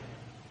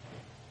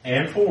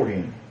and for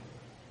Him.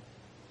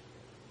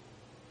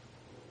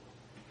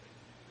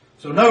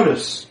 So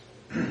notice,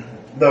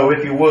 though,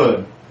 if you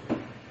would,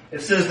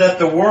 it says that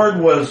the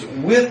Word was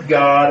with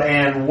God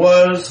and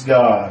was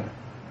God.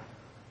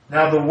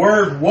 Now the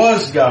Word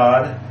was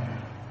God,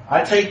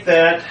 I take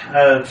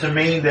that to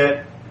mean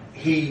that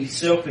He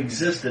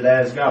self-existed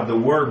as God. The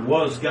Word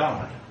was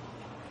God.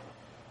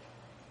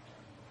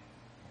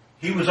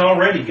 He was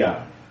already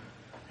God.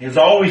 He has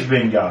always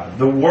been God.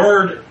 The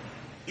Word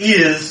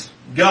is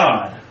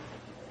God.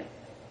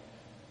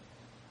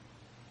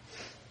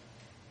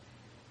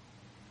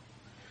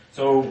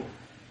 So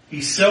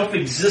He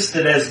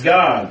self-existed as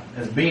God.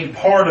 As being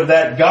part of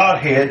that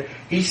Godhead,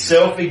 He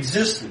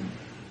self-existed.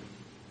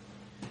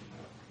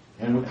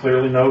 And we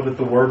clearly know that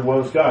the Word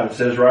was God. It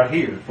says right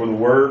here, for the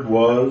Word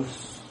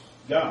was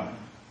God.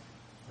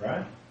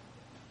 Right?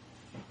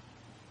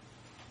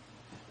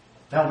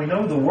 Now we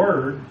know the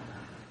Word.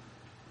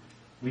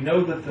 We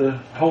know that the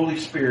Holy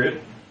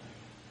Spirit.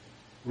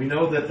 We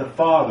know that the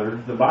Father.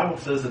 The Bible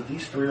says that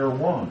these three are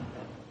one.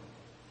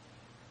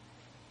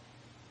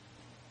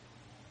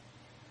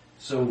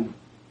 So,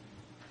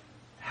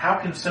 how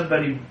can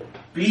somebody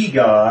be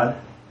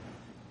God,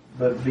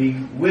 but be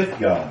with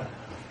God?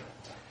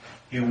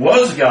 He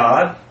was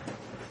God,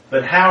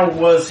 but how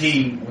was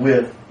He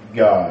with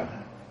God?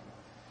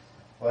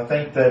 Well, I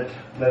think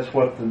that's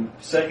what the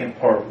second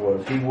part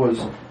was. He was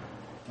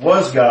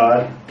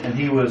God, and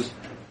He was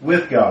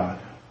with God.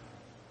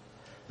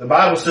 The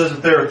Bible says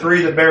that there are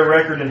three that bear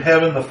record in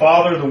heaven, the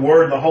Father, the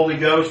Word, and the Holy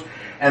Ghost,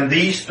 and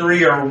these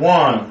three are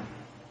one.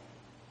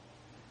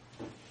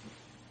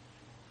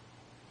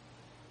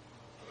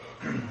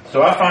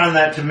 So I find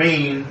that to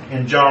mean,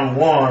 in John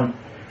 1,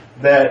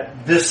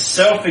 that this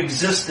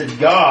self-existent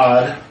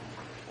God,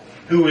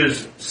 who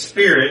is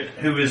spirit,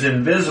 who is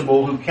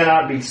invisible, who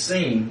cannot be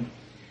seen,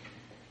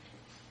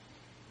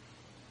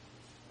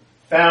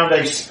 found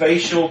a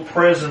spatial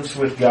presence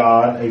with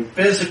God, a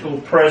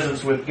physical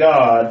presence with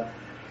God,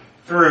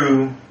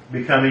 through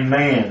becoming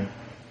man.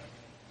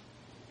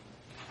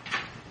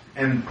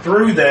 And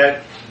through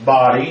that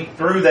body,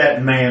 through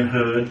that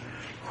manhood,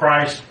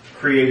 Christ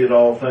created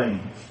all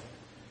things.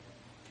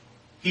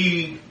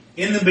 He,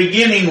 in the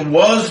beginning,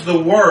 was the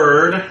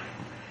Word,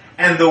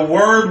 and the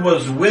Word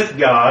was with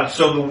God.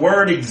 So the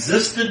Word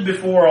existed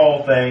before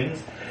all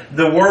things.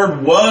 The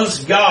Word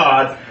was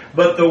God,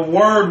 but the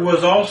Word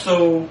was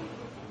also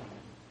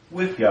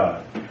with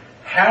God.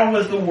 How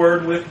was the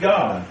Word with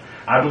God?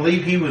 I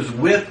believe He was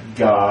with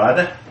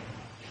God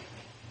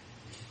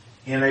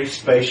in a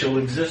spatial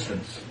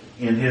existence,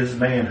 in His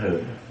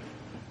manhood.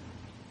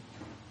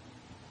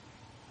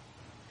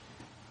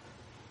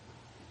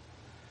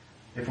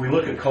 If we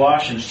look at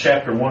Colossians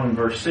chapter 1 and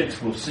verse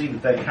 6, we'll see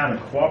that kind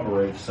of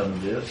corroborates some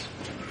of this.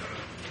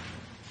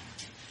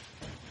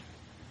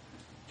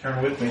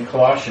 Turn with me,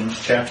 Colossians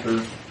chapter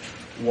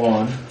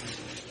 1.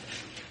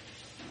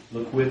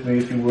 Look with me,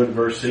 if you would,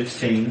 verse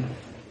 16.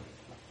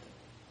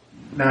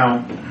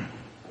 Now,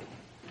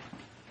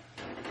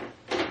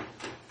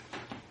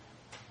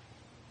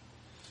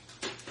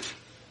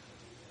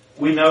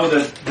 we know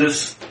that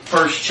this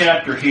first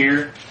chapter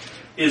here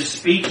is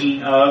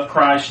speaking of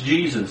Christ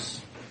Jesus.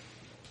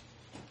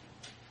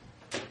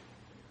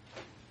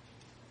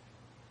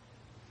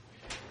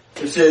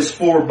 says,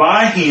 for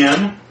by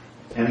Him,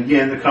 and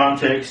again the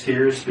context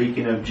here is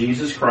speaking of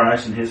Jesus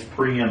Christ and His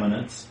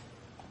preeminence.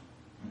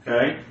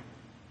 Okay?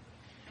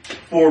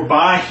 For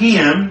by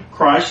Him,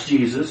 Christ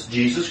Jesus,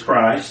 Jesus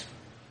Christ.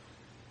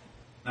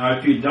 Now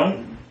if you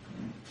don't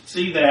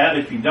see that,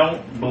 if you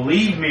don't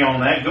believe me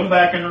on that, go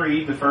back and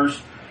read the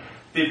first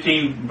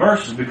 15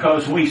 verses,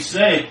 because we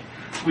start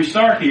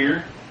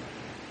here.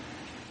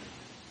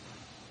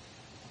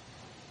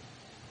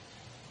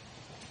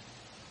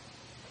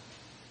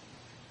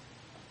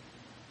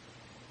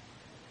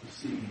 Let's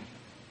see.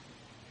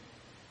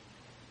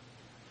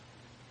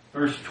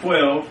 Verse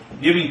 12,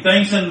 giving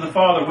thanks unto the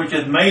Father, which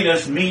hath made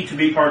us meet to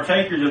be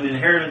partakers of the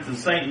inheritance of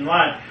the saints in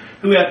light,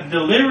 who hath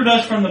delivered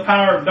us from the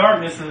power of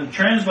darkness and hath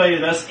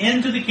translated us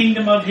into the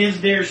kingdom of His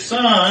dear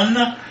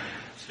Son,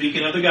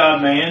 speaking of the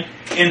God-man,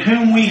 in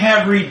whom we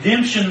have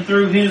redemption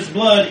through His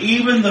blood,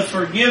 even the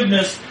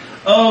forgiveness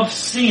of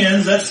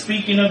sins. That's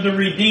speaking of the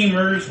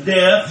Redeemer's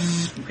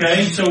death.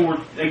 Okay, so we're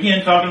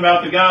again talking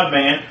about the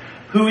God-man,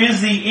 who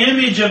is the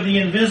image of the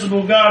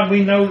invisible God.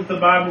 We know that the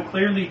Bible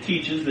clearly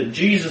teaches that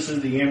Jesus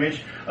is the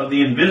image of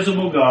the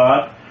invisible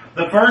God,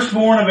 the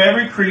firstborn of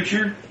every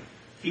creature.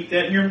 Keep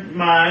that in your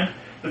mind.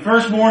 The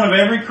firstborn of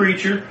every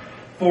creature,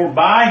 for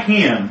by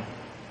Him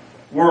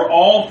were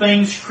all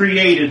things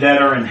created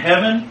that are in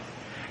heaven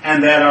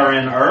and that are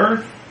in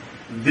earth,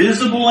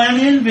 visible and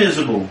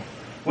invisible,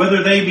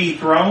 whether they be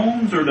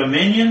thrones or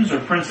dominions or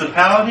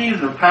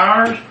principalities or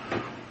powers.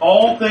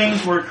 All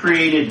things were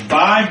created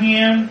by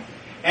Him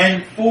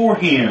and for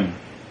Him.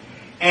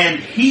 And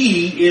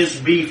He is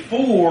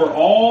before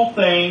all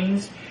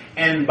things,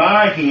 and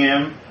by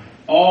Him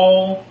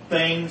all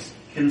things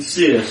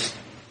consist.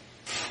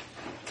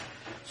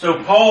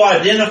 So Paul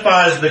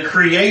identifies the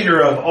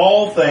Creator of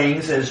all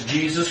things as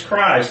Jesus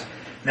Christ.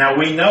 Now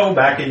we know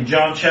back in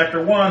John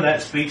chapter 1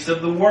 that speaks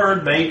of the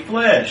Word made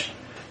flesh.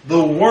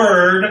 The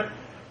Word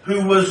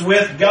who was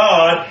with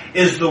God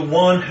is the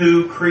one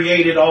who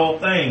created all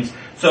things.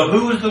 So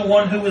who is the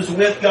one who was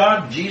with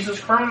God? Jesus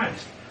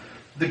Christ.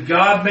 The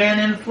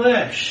God-man in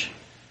flesh.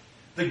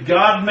 The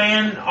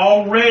God-man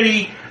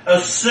already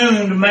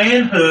assumed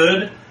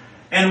manhood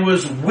and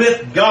was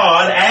with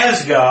God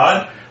as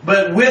God,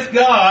 but with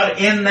God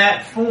in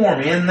that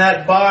form, in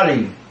that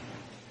body.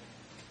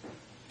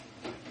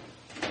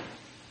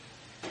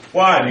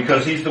 Why?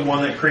 Because He's the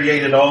one that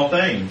created all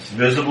things,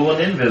 visible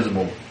and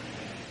invisible.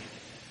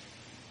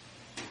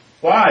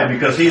 Why?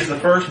 Because He's the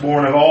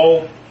firstborn of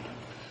all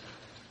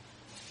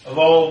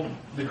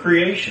the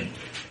creation.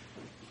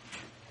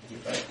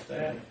 Get back to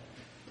that.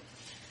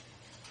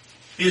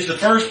 He is the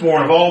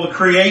firstborn of all the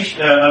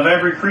creation, of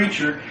every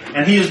creature,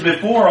 and He is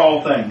before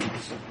all things.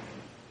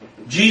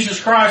 Jesus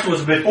Christ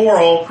was before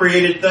all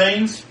created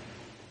things,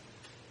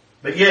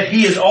 but yet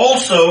He is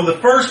also the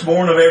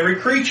firstborn of every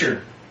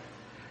creature.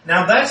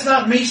 Now that's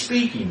not me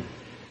speaking.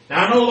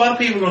 Now I know a lot of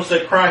people are going to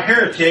say, cry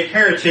heretic,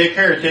 heretic,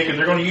 heretic, and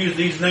they're going to use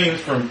these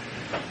names from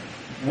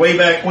way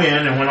back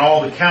when, and when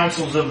all the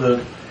councils of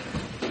the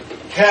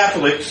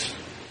Catholics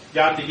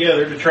got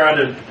together to try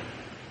to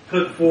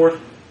put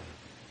forth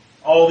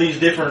all these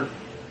different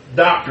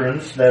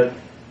doctrines that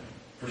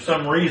for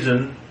some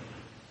reason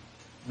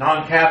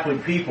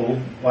non-Catholic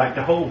people like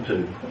to hold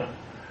to.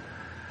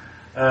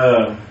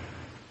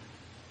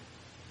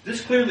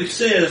 This clearly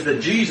says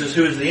that Jesus,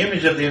 who is the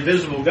image of the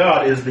invisible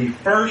God, is the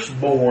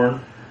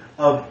firstborn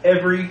of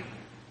every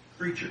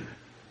creature.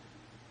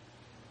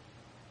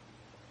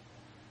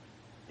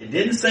 It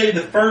didn't say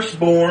the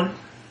firstborn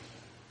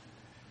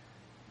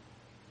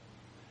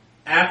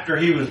after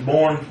He was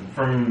born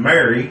from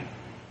Mary.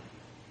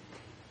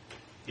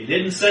 It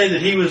didn't say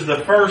that He was the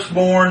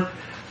firstborn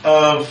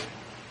of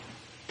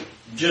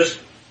just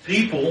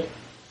people.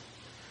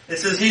 It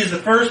says He is the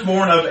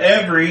firstborn of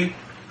every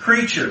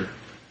creature.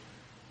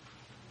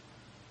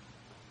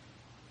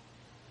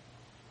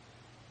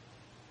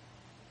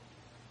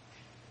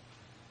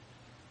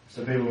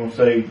 Some people will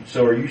say,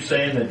 so are you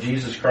saying that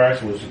Jesus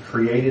Christ was a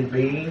created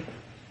being?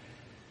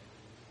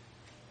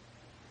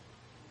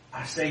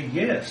 I say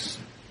yes.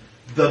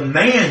 The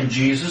man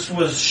Jesus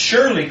was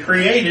surely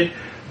created.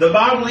 The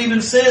Bible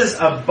even says,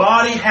 a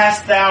body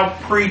hast thou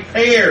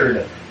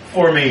prepared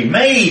for me.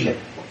 Made.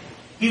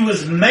 He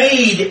was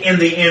made in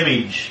the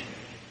image.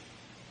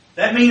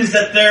 That means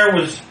that there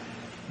was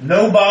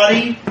no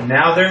body,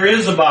 now there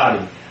is a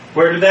body.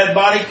 Where did that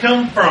body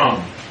come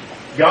from?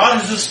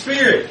 God is a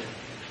spirit.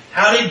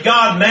 How did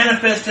God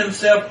manifest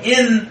Himself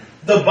in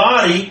the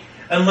body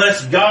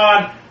unless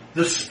God,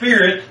 the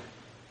Spirit,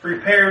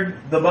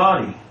 prepared the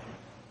body,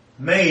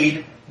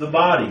 made the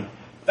body,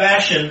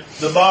 fashioned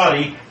the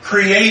body,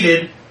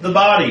 created the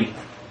body?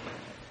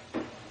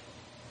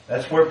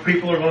 That's where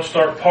people are going to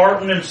start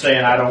parting and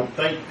saying, I don't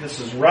think this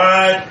is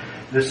right,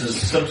 this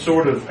is some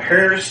sort of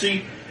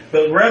heresy.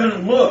 But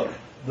brethren, look,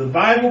 the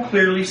Bible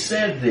clearly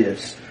said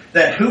this,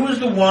 that who is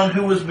the one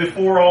who was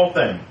before all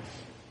things?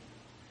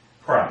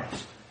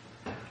 Christ.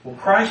 Well,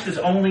 Christ is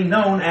only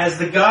known as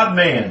the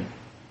God-man.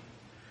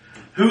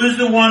 Who is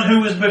the one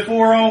who was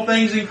before all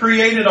things and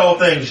created all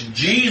things?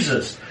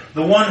 Jesus.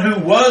 The one who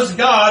was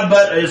God,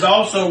 but is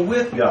also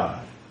with God.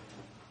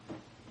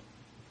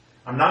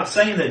 I'm not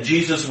saying that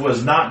Jesus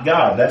was not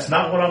God. That's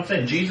not what I'm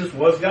saying. Jesus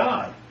was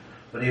God,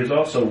 but He was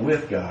also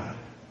with God.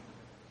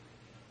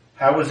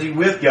 How was He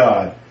with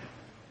God?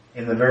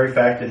 In the very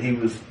fact that He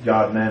was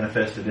God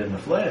manifested in the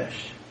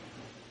flesh.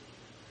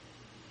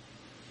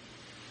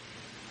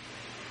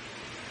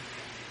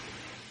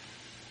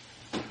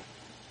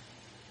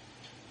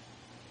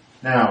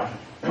 Now,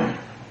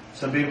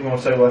 some people are going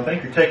to say, well, I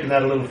think you're taking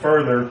that a little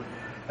further.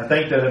 I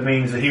think that it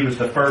means that He was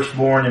the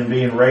firstborn and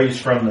being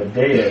raised from the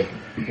dead.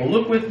 Well,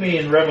 look with me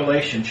in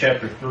Revelation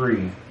chapter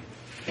 3.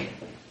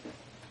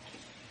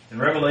 In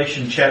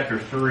Revelation chapter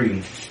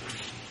 3.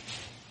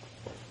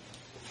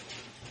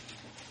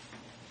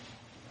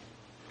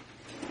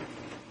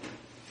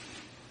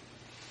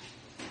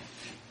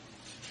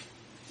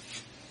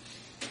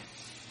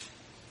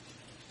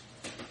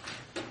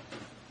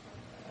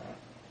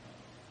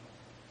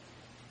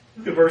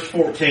 Look at verse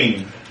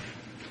 14.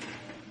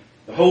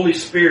 The Holy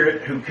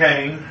Spirit who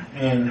came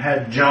and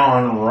had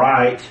John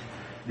write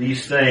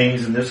these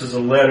things, and this is a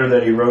letter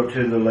that he wrote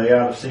to the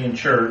Laodicean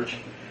church.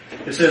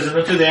 It says, and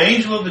unto the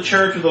angel of the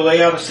church of the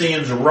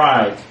Laodiceans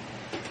write,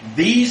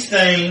 these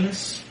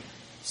things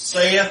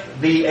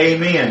saith the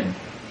Amen.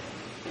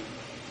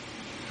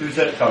 Who's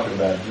that talking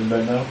about? Does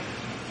anybody know?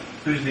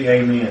 Who's the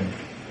Amen?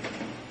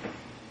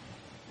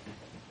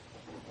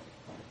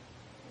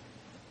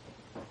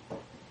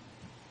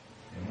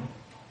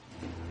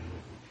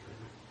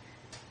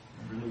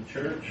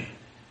 Church?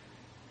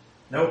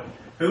 Nope.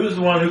 Who is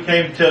the one who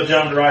came to tell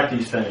John to write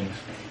these things?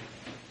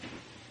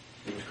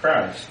 It was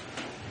Christ.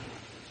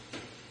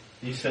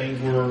 These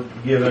things were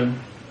given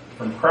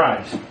from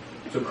Christ.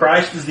 So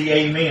Christ is the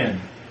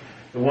Amen.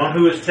 The one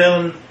who is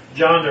telling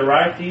John to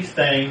write these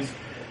things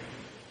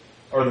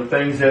are the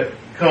things that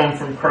come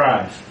from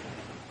Christ.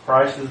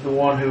 Christ is the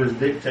one who is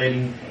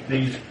dictating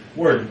these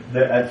words.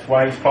 That's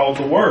why He's called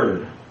the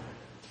Word.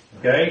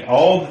 Okay?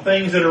 All the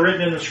things that are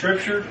written in the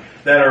Scripture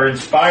that are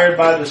inspired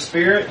by the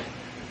Spirit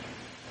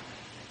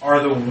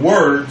are the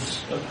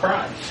words of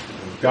Christ.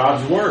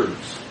 God's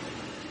words.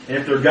 And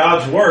if they're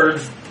God's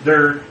words,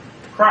 they're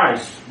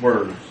Christ's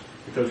words.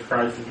 Because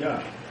Christ is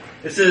God.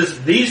 It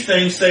says, these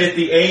things saith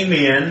the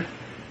Amen,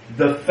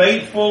 the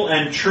faithful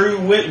and true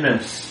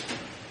witness.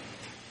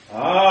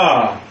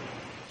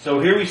 So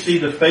here we see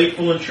the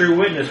faithful and true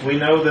witness. We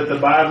know that the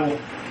Bible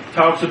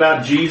talks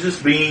about Jesus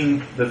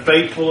being the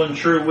faithful and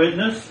true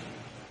witness.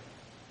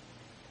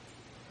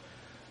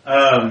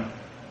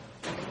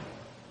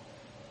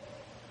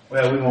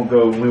 Well, we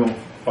won't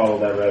follow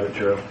that rabbit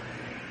trail.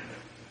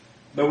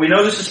 But we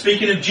know this is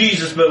speaking of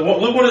Jesus, but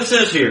look what it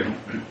says here.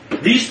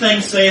 These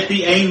things saith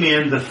the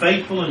Amen, the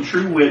faithful and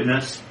true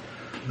witness,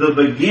 the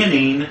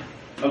beginning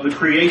of the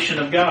creation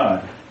of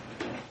God.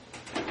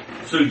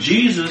 So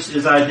Jesus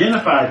is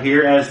identified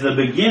here as the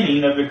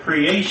beginning of the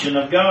creation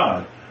of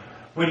God.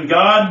 When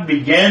God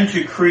began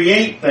to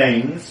create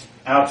things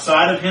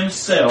outside of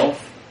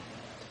Himself,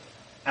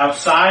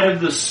 outside of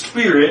the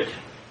Spirit,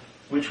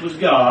 which was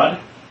God,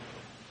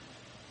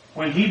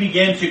 when He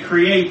began to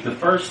create, the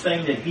first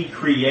thing that He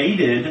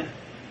created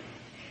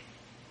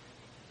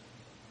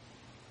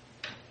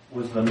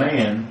was the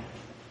man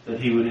that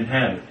He would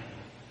inhabit,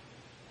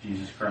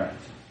 Jesus Christ.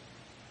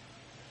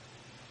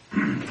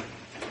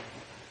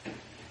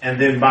 And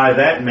then by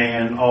that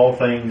man, all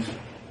things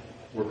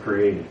were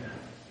created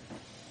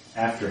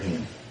after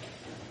Him.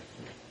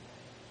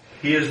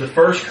 He is the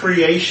first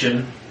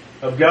creation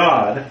of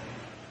God.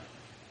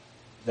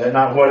 Is that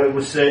not what it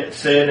was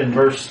said in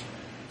verse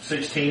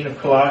 16 of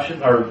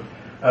Colossians, or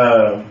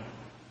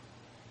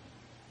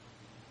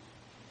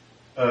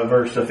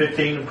verse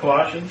 15 of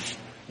Colossians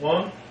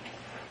 1?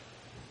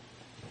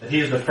 That He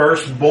is the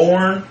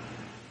firstborn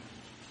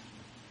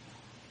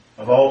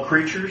of all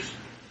creatures.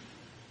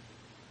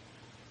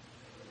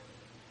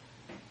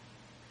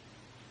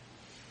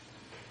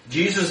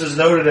 Jesus is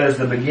noted as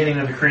the beginning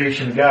of the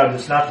creation of God.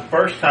 It's not the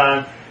first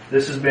time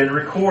this has been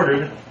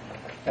recorded,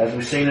 as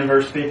we've seen in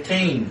verse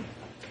 15.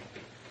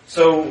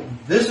 So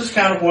this is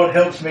kind of what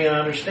helps me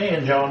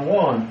understand John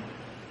 1.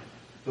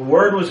 The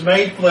Word was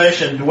made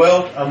flesh and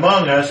dwelt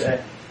among us.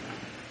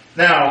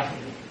 Now,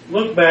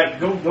 look back.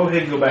 Go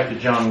ahead and go back to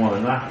John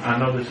 1. I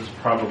know this is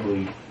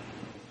probably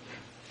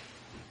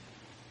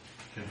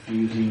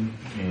confusing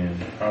and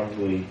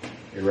probably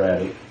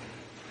erratic.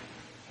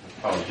 I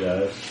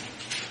apologize.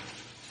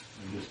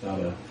 I'm just not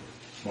a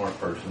smart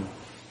person,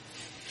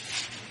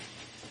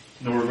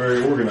 nor a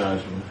very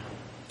organized one.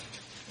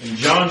 In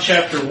John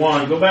chapter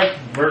 1, go back to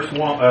verse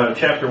 1,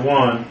 chapter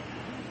 1,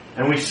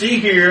 and we see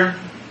here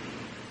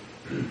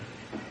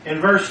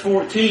in verse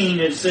 14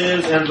 it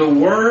says, and the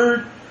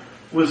Word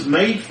was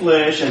made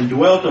flesh and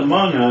dwelt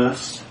among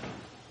us,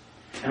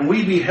 and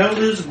we beheld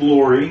His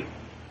glory,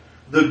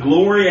 the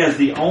glory as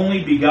the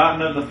only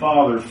begotten of the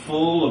Father,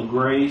 full of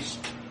grace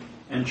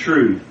and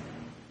truth.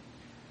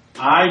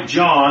 I,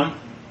 John,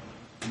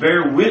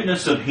 bear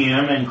witness of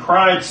Him, and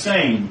cried,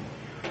 saying,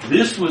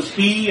 this was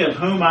He of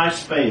whom I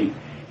spake.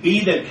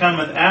 He that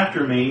cometh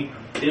after me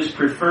is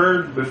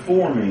preferred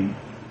before me,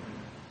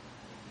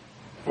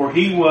 for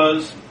he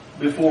was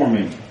before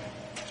me.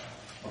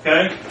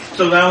 Okay?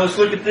 So now let's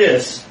look at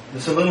this.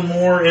 It's a little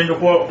more into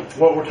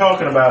what we're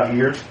talking about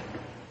here.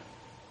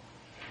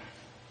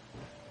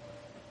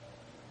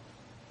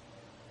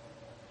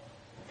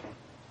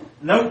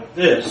 Note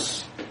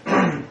this.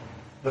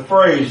 The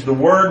phrase, the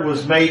Word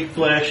was made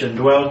flesh and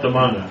dwelt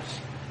among us.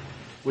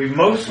 We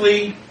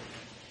mostly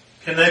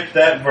connect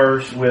that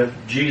verse with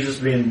Jesus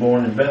being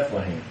born in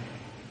Bethlehem.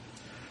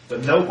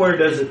 But nowhere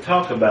does it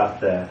talk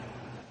about that.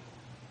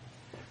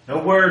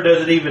 Nowhere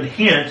does it even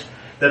hint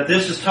that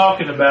this is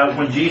talking about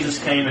when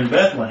Jesus came in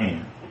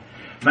Bethlehem.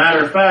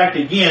 Matter of fact,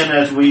 again,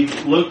 as we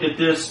looked at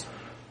this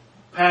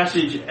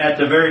passage at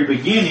the very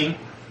beginning,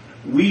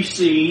 we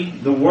see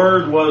the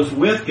Word was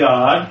with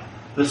God.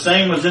 The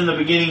same was in the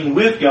beginning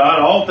with God.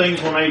 All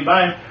things were made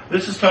by Him.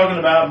 This is talking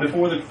about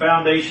before the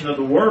foundation of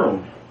the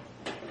world.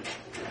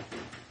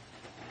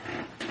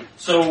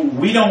 So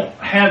we don't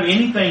have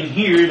anything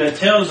here that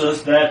tells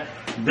us that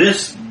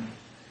this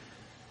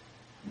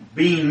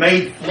being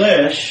made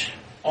flesh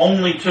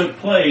only took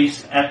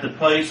place at the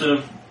place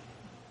of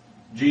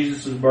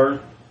Jesus'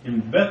 birth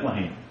in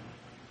Bethlehem.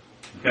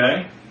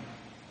 Okay?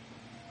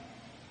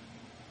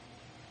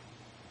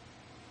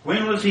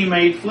 When was He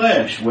made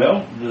flesh?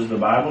 Well, does the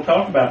Bible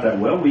talk about that?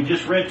 Well, we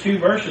just read 2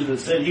 verses that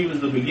said He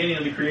was the beginning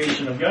of the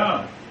creation of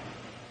God.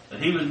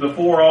 That He was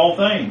before all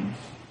things.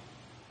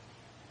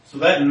 So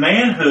that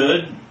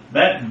manhood,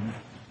 that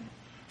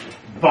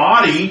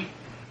body,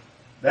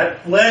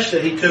 that flesh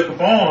that He took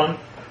upon,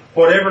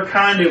 whatever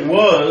kind it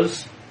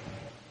was,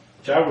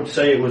 which I would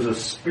say it was a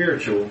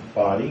spiritual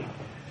body,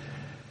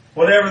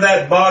 whatever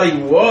that body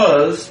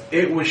was,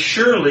 it was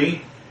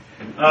surely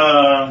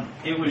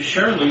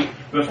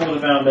before the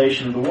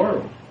foundation of the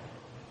world.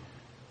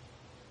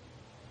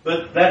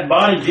 But that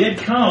body did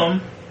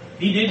come,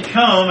 He did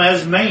come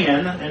as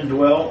man and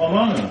dwell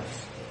among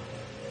us.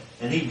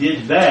 And He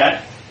did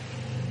that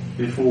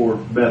before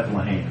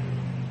Bethlehem.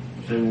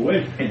 You say, well,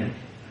 wait a minute.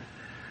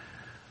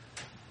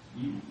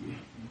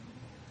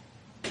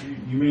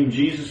 You mean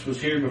Jesus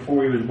was here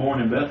before He was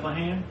born in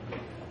Bethlehem?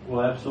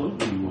 Well,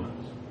 absolutely He was.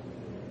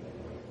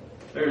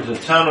 There's a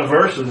ton of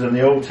verses in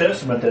the Old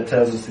Testament that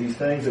tells us these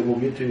things that we'll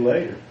get to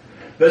later.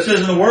 But it says,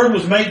 and the Word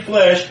was made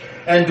flesh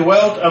and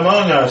dwelt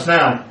among us.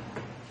 Now,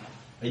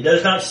 it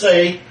does not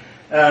say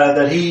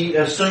that He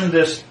assumed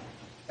this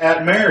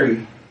at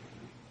Mary,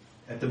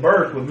 at the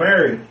birth with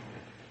Mary.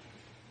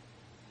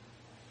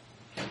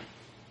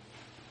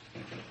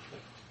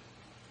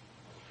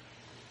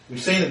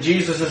 We've seen that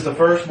Jesus is the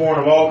firstborn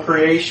of all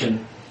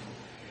creation.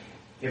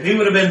 If He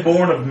would have been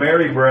born of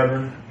Mary,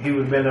 brethren, He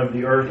would have been of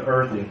the earth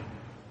earthly.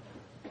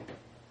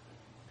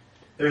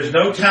 There's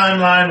no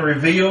timeline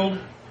revealed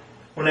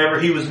whenever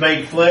He was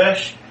made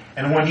flesh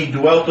and when He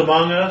dwelt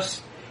among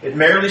us. It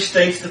merely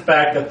states the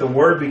fact that the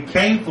Word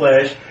became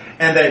flesh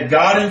and that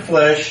God in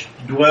flesh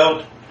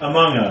dwelt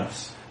among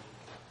us.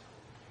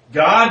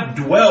 God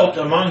dwelt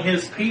among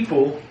His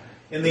people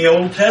in the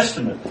Old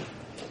Testament.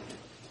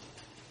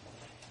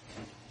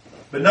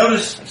 But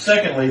notice,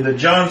 secondly, that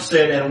John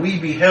said, and we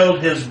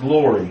beheld His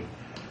glory.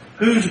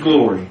 Whose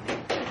glory?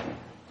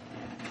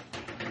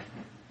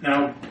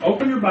 Now,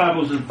 open your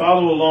Bibles and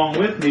follow along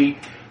with me,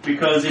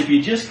 because if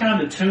you just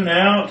kind of tune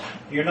out,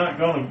 you're not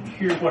going to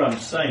hear what I'm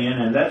saying,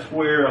 and that's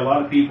where a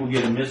lot of people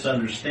get a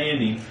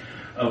misunderstanding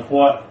of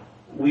what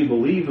we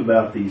believe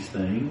about these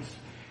things,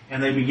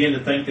 and they begin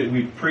to think that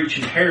we're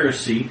preaching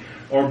heresy,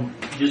 or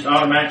just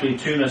automatically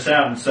tune us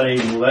out and say,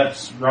 well,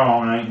 that's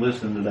wrong, I ain't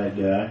listening to that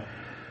guy.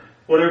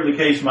 Whatever the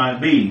case might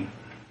be.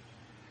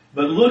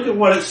 But look at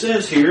what it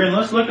says here, and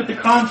let's look at the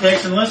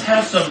context, and let's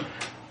have some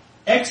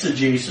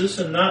exegesis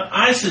and not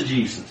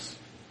eisegesis.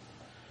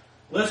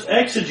 Let's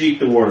exegete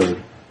the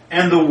Word.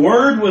 And the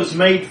Word was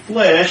made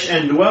flesh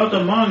and dwelt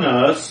among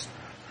us,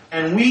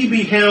 and we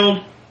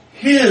beheld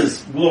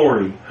His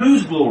glory.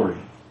 Whose glory?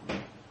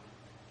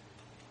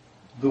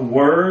 The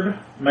Word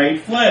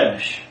made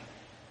flesh.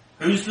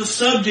 Who's the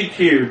subject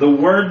here? The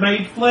Word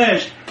made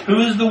flesh.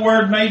 Who is the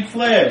Word made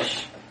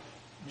flesh?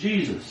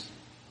 Jesus.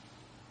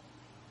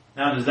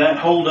 Now, does that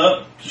hold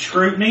up to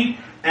scrutiny?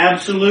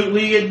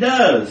 Absolutely it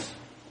does.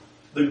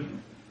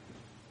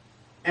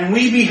 And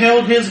we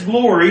beheld His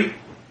glory.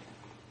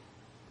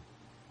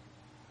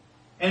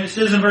 And it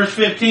says in verse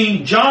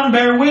 15, John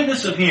bare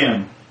witness of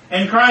Him,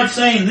 and cried,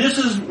 saying,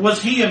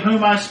 was He of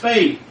whom I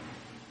spake.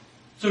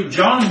 So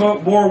John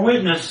bore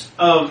witness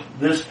of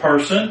this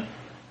person.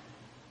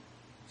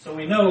 So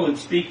we know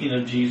it's speaking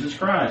of Jesus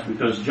Christ,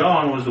 because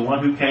John was the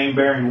one who came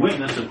bearing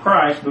witness of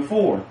Christ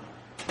before.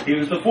 He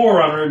was the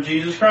forerunner of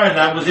Jesus Christ.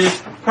 That was His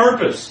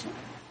purpose.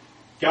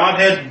 God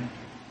had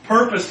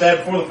purposed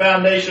that before the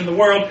foundation of the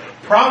world,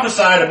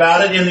 prophesied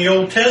about it in the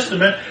Old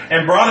Testament,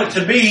 and brought it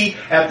to be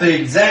at the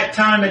exact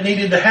time it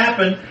needed to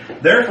happen.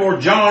 Therefore,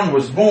 John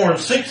was born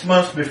 6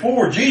 months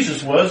before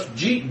Jesus was.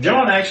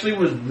 John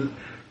actually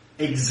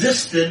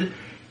existed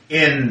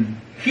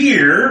in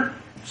here,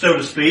 so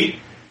to speak,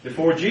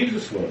 before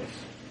Jesus was.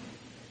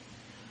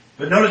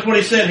 But notice what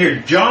he said here.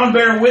 John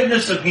bare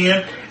witness of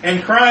him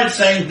and cried,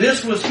 saying,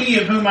 This was he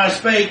of whom I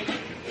spake.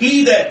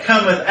 He that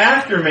cometh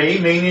after me,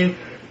 meaning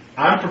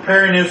I'm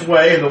preparing his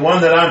way, and the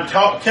one that I'm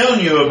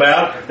telling you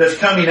about that's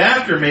coming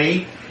after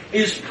me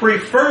is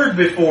preferred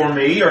before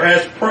me, or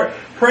has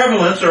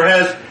prevalence, or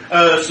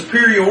has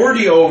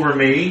superiority over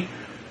me.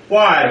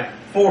 Why?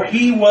 For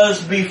he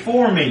was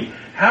before me.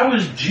 How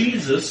is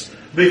Jesus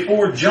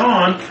before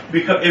John?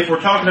 Because if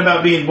we're talking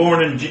about being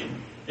born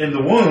in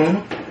the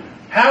womb,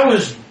 how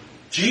is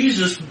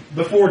Jesus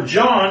before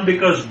John?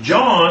 Because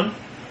John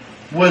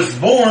was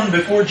born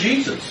before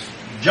Jesus.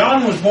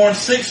 John was born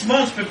 6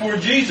 months before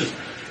Jesus.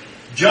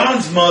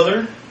 John's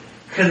mother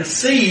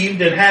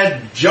conceived and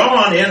had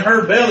John in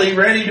her belly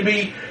ready to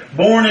be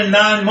born in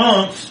 9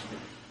 months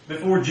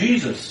before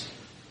Jesus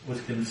was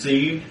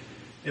conceived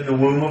in the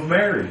womb of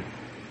Mary.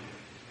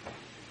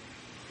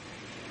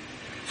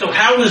 So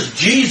how is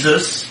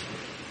Jesus,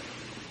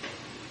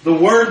 the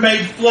Word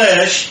made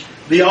flesh,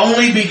 the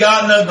only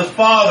begotten of the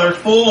Father,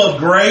 full of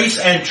grace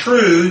and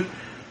truth,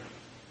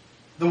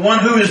 the one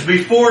who is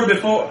preferred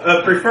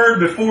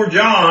before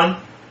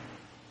John,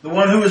 the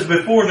one who is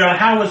before John,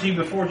 how was he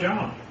before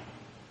John?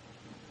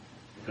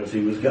 Because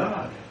he was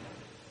God,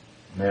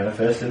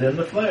 manifested in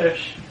the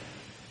flesh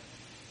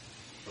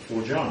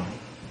before John.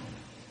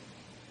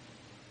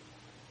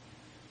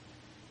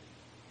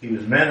 He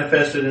was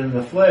manifested in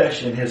the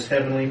flesh in his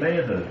heavenly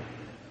manhood.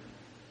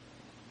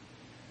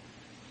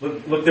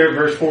 Look there at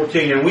verse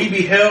 14. And we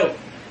beheld,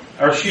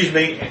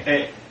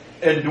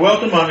 and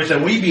dwelt among us,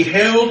 and we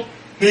beheld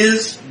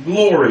his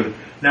glory.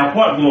 Now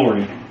what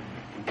glory?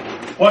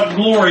 What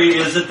glory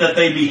is it that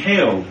they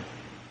beheld?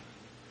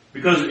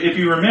 Because if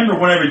you remember,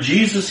 whenever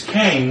Jesus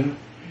came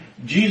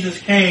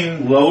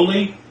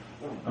lowly,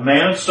 a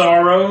man of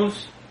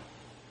sorrows,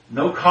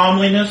 no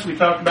comeliness. We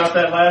talked about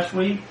that last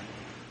week.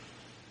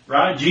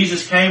 Right?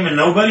 Jesus came and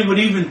nobody would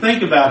even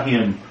think about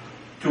him,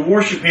 to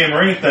worship him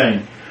or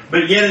anything.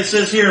 But yet it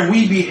says here, and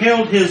we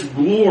beheld his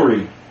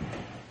glory.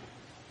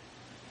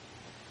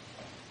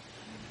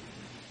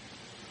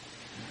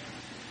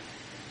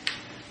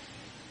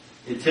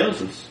 It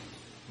tells us,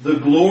 the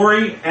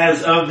glory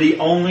as of the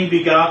only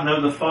begotten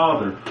of the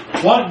Father.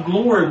 What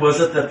glory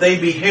was it that they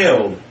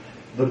beheld?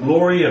 The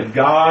glory of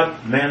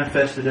God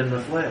manifested in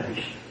the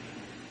flesh.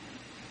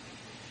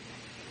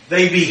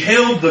 They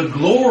beheld the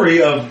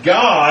glory of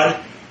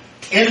God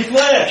in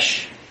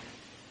flesh,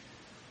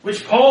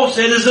 which Paul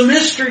said is a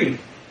mystery.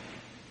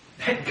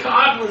 That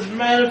God was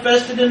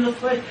manifested in the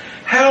flesh.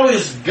 How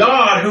is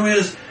God, who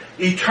is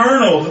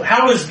eternal,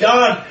 how is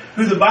God,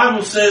 who the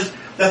Bible says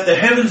that the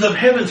heavens of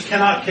heavens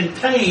cannot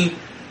contain,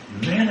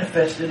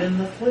 manifested in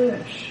the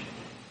flesh?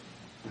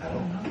 I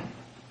don't know.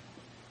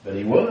 But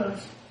he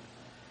was.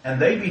 And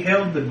they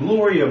beheld the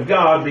glory of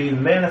God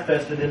being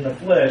manifested in the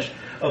flesh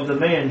of the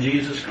man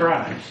Jesus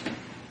Christ.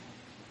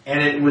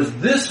 And it was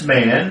this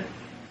man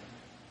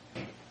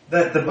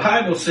that the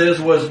Bible says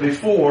was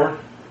before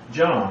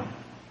John.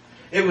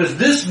 It was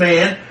this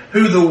man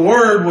who the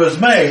Word was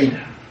made.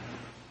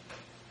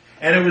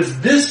 And it was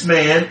this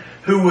man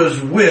who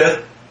was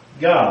with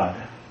God.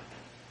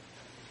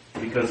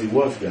 Because he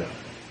was God.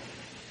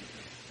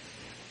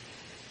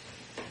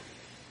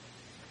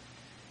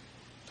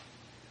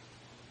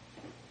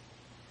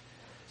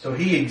 So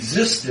he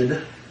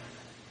existed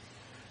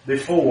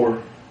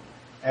before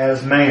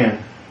as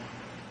man.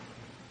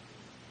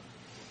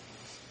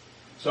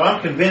 So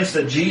I'm convinced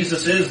that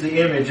Jesus is the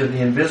image of the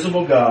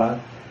invisible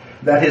God,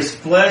 that his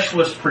flesh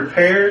was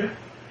prepared,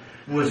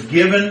 was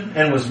given,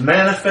 and was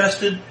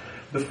manifested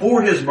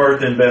before his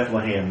birth in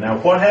Bethlehem. Now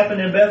what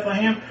happened in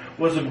Bethlehem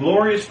was a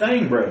glorious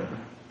thing, brethren.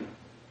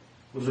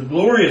 It was a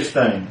glorious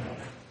thing.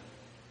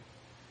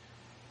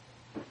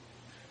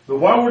 But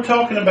while we're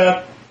talking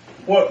about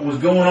what was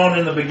going on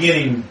in the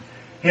beginning,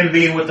 him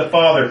being with the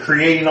Father,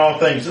 creating all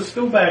things, let's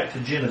go back to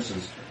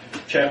Genesis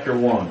chapter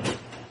 1.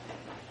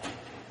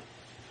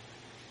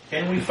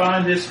 Can we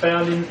find this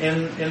found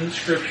in the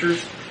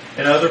Scriptures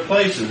and other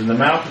places? In the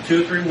mouth of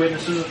 2 or 3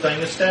 witnesses, a thing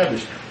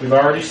established. We've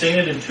already seen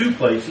it in 2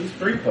 places,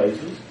 3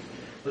 places.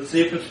 Let's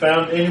see if it's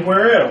found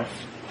anywhere else.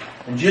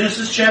 In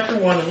Genesis chapter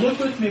 1, and look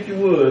with me if you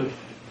would,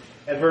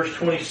 at verse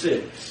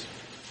 26.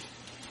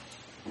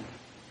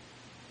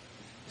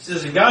 It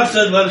says, And God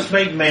said, Let us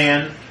make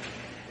man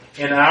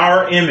in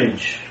our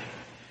image,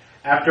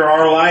 after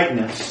our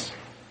likeness,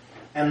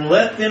 and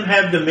let them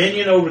have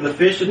dominion over the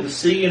fish of the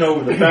sea, and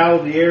over the fowl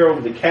of the air,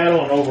 over the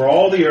cattle, and over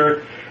all the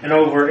earth, and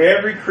over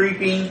every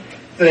creeping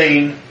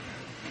thing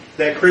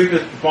that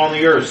creepeth upon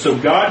the earth. So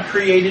God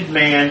created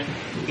man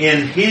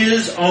in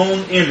his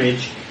own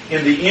image.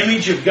 In the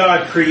image of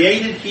God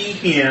created he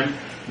him,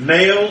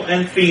 male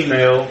and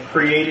female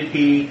created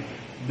he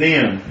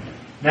them.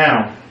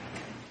 Now,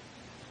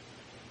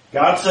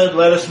 God said,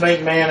 Let us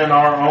make man in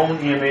our own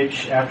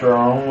image, after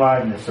our own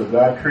likeness. So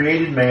God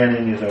created man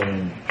in his own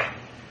image.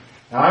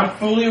 Now I'm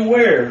fully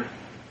aware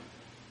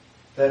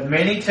that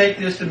many take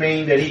this to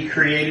mean that he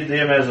created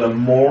them as a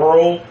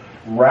moral,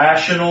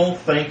 rational,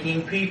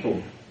 thinking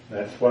people.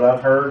 That's what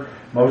I've heard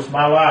most of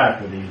my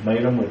life, that he's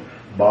made them with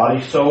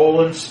body,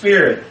 soul, and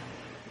spirit.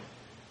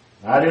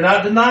 I do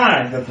not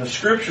deny that the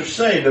Scriptures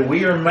say that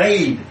we are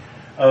made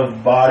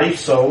of body,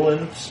 soul,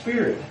 and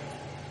spirit.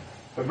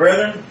 But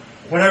brethren,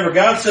 whenever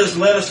God says,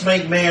 let us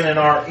make man in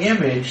our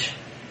image,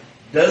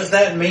 does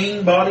that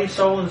mean body,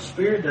 soul, and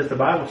spirit? Does the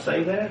Bible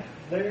say that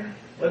there?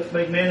 Let's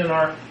make man in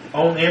our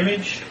own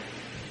image.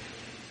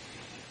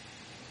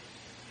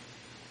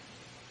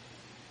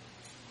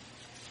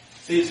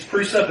 See, it's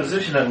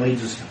presupposition that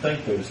leads us to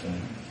think those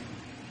things.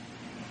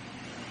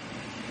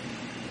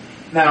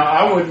 Now,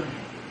 I would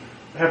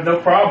have no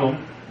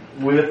problem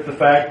with the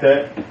fact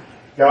that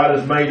God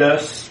has made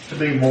us to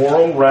be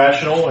moral,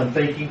 rational, and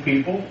thinking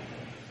people.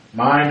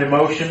 Mind,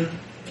 emotion,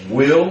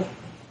 will.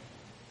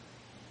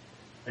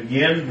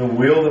 Again, the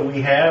will that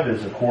we have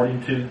is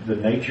according to the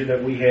nature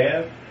that we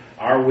have.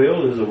 Our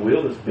will is a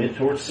will that's bent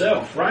towards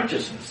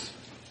self-righteousness.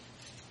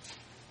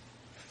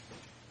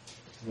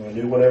 We're going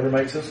to do whatever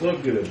makes us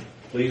look good,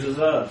 pleases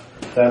us,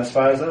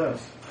 satisfies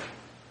us.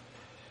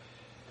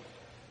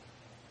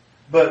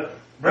 But,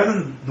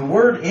 brethren, the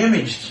word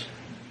image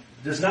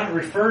does not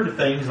refer to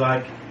things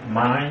like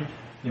mind,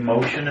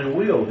 emotion, and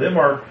will. Them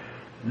are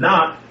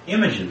not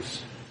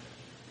images.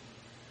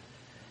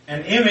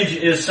 An image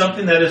is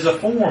something that is a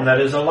form, that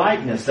is a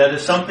likeness, that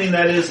is something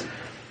that is...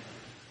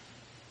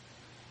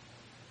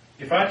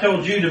 If I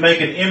told you to make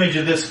an image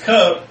of this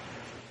cup,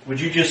 would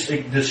you just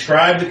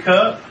describe the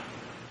cup?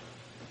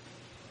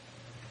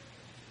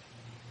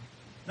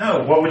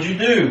 No, what would you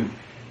do?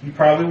 You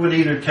probably would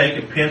either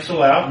take a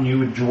pencil out and you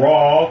would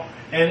draw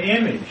an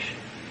image.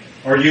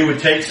 Or you would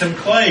take some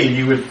clay and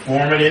you would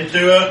form it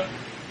into a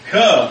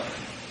cup.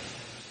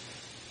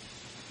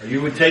 Or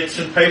you would take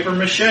some paper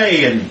mache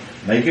and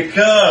make a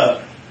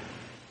cup.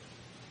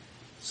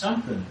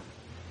 Something.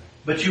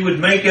 But you would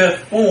make a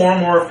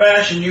form or a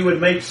fashion, you would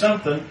make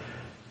something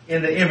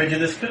in the image of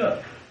this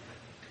cup.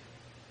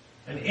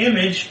 An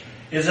image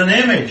is an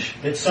image.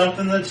 It's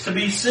something that's to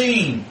be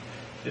seen.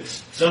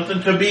 It's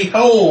something to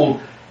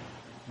behold.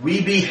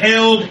 We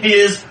beheld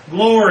His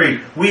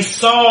glory. We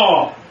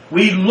saw.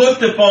 We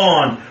looked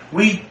upon.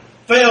 We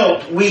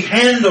felt. We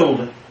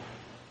handled.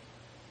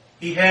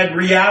 He had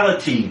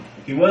reality.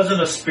 He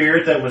wasn't a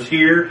spirit that was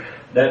here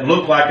that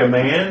looked like a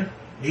man.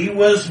 He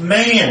was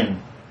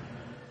man.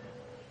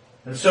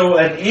 And so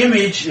an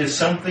image is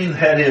something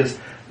that is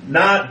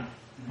not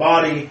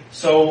body,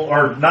 soul,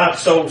 or not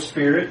soul,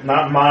 spirit,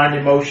 not mind,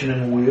 emotion,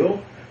 and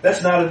will.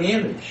 That's not an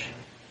image.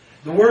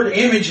 The word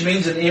image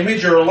means an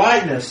image or a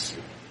likeness.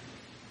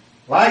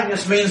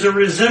 Likeness means a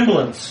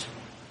resemblance.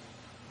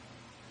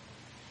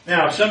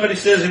 Now, if somebody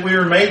says that we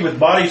were made with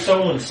body,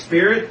 soul, and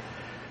spirit,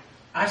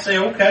 I say,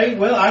 okay,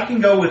 well, I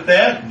can go with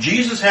that.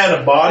 Jesus had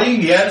a body,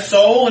 He had a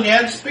soul, and He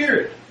had a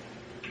spirit.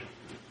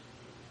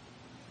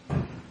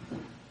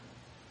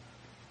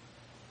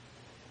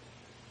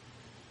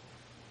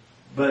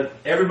 But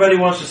everybody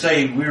wants to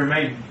say we were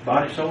made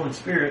body, soul, and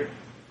spirit,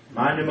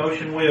 mind,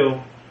 emotion,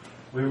 will.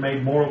 We were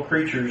made moral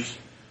creatures.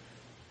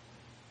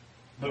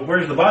 But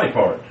where's the body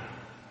part?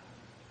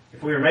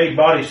 If we were made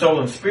body,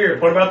 soul, and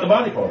spirit, what about the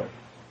body part?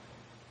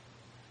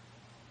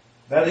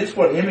 That is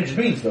what image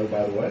means, though,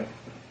 by the way.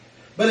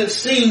 But it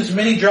seems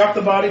many drop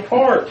the body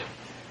part.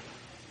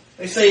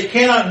 They say it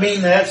cannot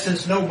mean that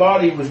since no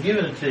body was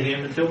given to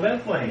Him until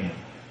Bethlehem.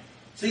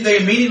 See, they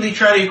immediately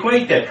try to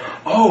equate that.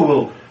 Oh,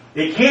 well,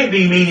 it can't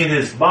be meaning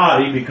His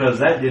body because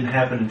that didn't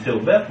happen until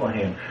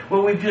Bethlehem.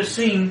 Well, we've just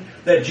seen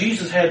that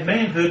Jesus had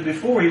manhood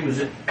before He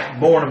was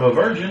born of a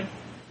virgin.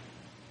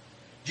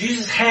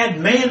 Jesus had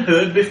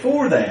manhood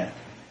before that.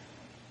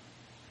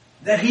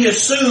 That He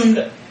assumed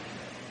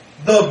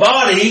the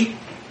body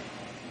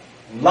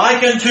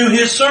like unto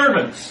His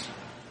servants.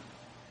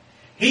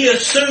 He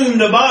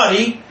assumed a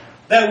body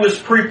that was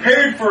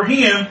prepared for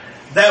Him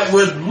that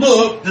would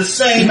look the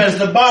same as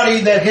the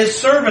body that His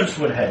servants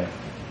would have.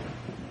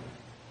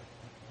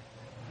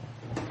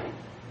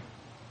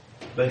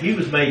 But He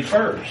was made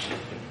first,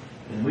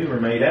 and we were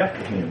made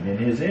after Him in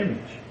His image.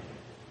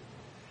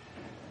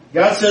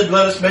 God said,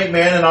 let us make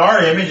man in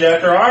our image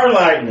after our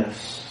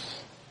likeness.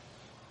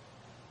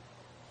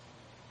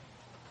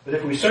 But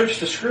if we search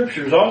the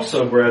Scriptures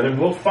also, brethren,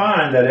 we'll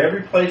find that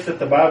every place that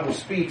the Bible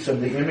speaks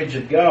of the image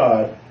of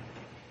God,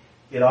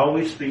 it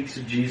always speaks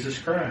of Jesus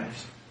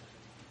Christ.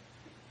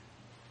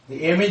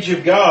 The image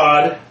of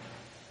God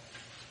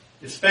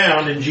is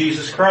found in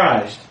Jesus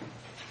Christ.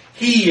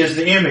 He is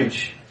the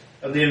image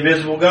of the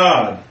invisible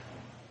God.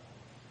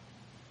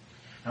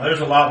 Now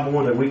there's a lot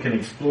more that we can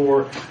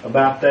explore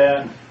about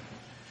that.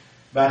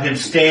 About Him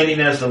standing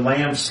as the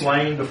Lamb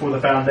slain before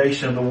the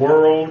foundation of the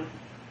world.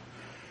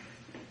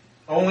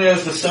 Only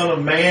as the Son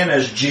of Man,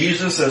 as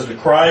Jesus, as the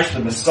Christ, the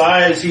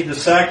Messiah, is He the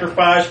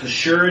sacrifice, the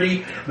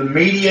surety, the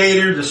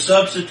mediator, the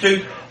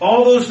substitute.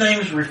 All those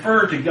names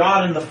refer to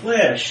God in the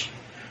flesh.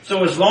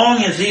 So as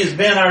long as He has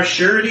been our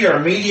surety, our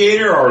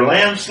mediator, our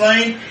Lamb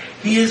slain,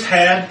 He has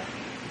had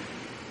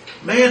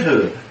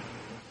manhood.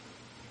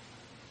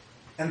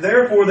 And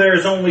therefore there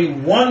is only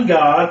one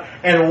God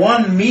and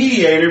one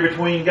mediator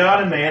between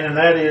God and man, and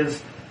that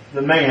is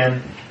the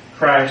man,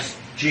 Christ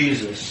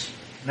Jesus.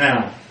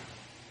 Now,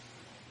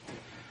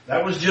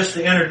 that was just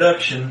the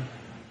introduction.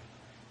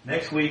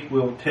 Next week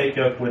we'll take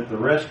up with the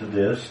rest of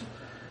this.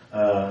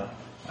 I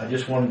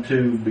just wanted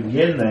to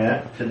begin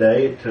that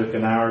today. It took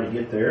an hour to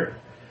get there.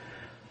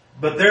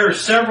 But there are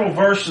several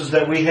verses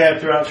that we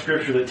have throughout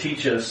Scripture that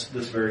teach us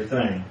this very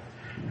thing.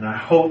 And I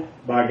hope,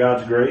 by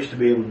God's grace, to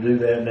be able to do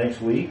that next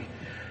week.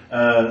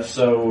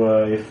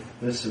 So if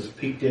this has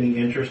piqued any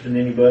interest in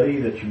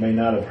anybody that you may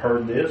not have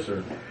heard this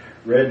or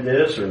read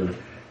this, or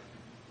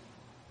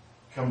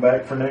come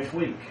back for next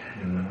week.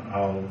 And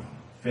I'll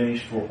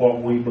finish for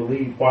what we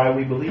believe, why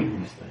we believe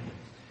these things.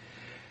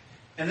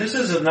 And this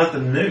isn't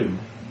nothing new.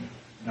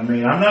 I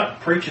mean, I'm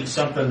not preaching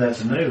something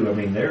that's new. I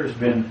mean, there's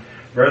been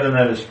brethren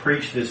that has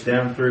preached this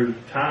down through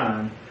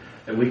time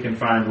that we can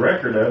find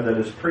record of that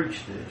has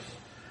preached this.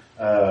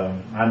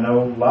 I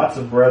know lots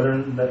of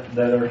brethren that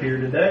are here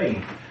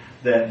today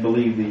that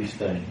believe these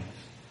things.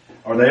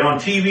 Are they on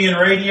TV and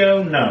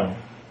radio? No,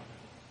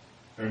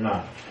 they're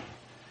not.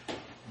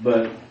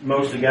 But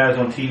most of the guys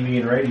on TV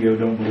and radio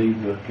don't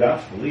believe the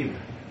gospel either.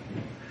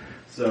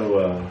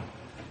 So,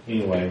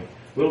 anyway,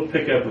 we'll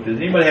pick up with this.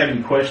 Anybody have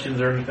any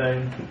questions or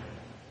anything?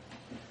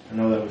 I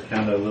know that was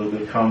kind of a little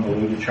bit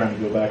convoluted trying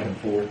to go back and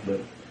forth, but,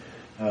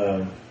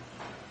 I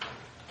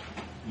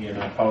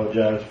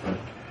apologize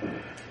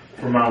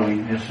for my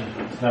weakness.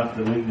 It's not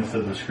the weakness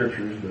of the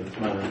Scriptures, but it's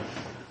mine.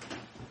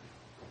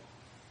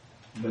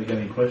 Anybody got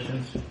any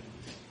questions?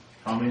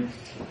 Comments?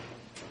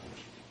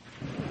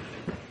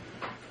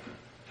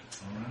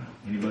 Alright.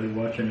 Anybody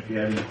watching, if you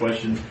have any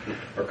questions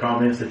or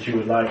comments that you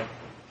would like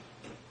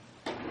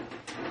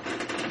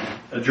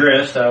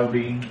addressed, I would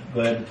be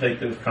glad to take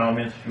those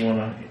comments if you want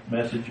to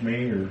message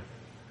me or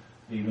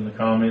even the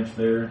comments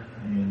there.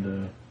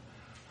 And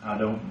I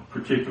don't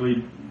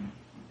particularly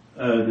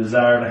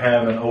desire to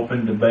have an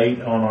open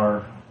debate on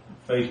our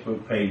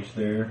Facebook page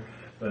there,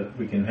 but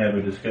we can have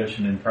a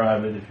discussion in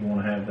private if you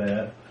want to have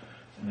that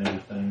and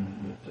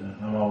everything. But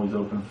I'm always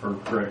open for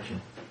correction.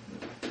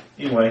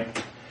 Anyway,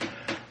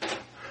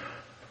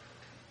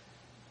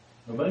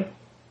 nobody?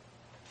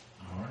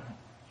 All right.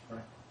 Let's pray.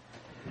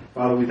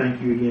 Father, we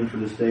thank you again for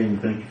this day, and we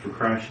thank you for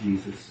Christ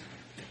Jesus.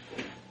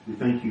 We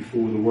thank you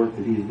for the work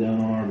that he has done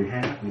on our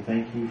behalf. We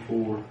thank you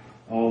for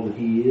all that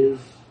he is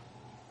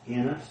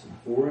in us and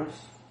for us.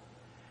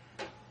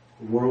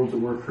 The worlds that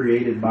were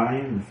created by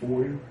him and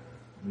for him.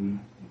 We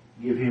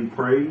give him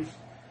praise.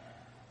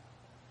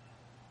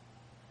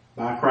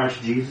 By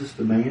Christ Jesus,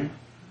 the man,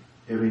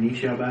 every knee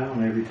shall bow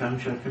and every tongue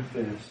shall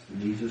confess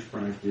that Jesus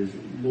Christ is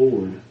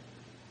Lord,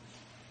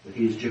 that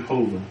he is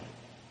Jehovah,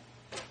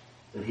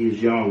 that he is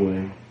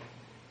Yahweh, that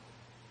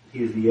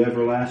he is the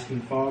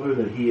everlasting Father,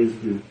 that he is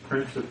the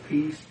Prince of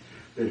Peace,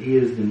 that he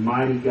is the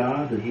mighty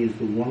God, that he is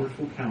the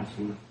wonderful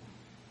Counselor.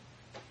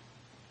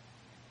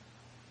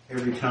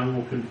 Every tongue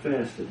will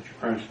confess that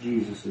Christ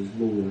Jesus is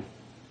Lord.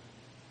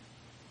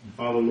 And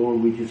Father,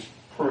 Lord, we just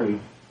pray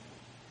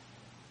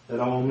that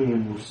all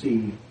men will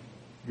see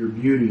your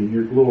beauty and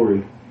your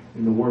glory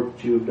in the work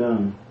that you have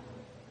done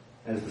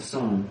as the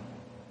Son,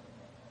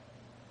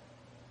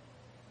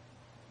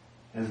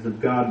 as the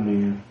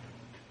God-man.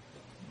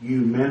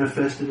 You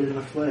manifested in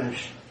the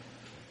flesh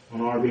on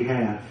our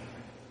behalf,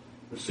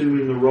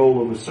 assuming the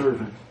role of a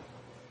servant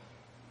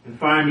and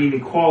finding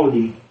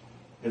equality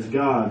as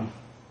God,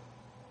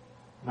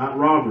 not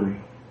robbery,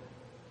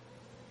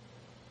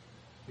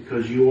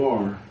 because you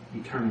are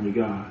eternally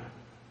God.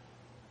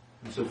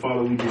 And so,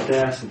 Father, we just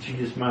ask that you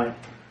just might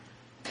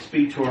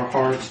speak to our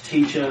hearts,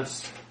 teach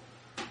us,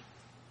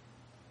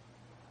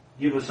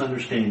 give us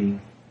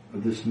understanding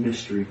of this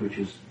mystery which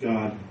is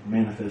God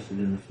manifested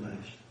in the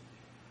flesh.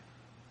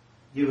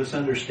 Give us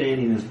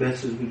understanding as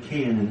best as we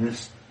can in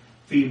this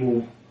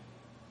feeble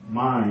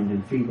mind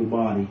and feeble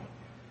body,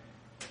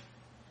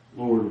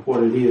 Lord,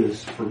 what it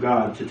is for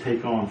God to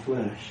take on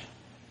flesh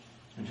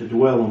and to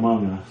dwell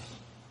among us.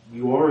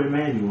 You are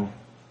Emmanuel.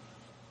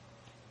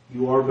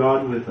 You are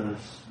God with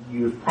us.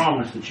 You have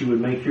promised that you would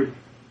make your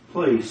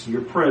place,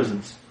 your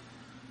presence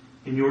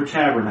in your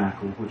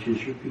tabernacle, which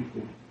is your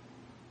people.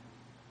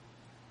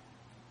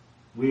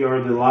 We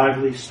are the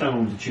lively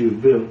stones that you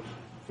have built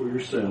for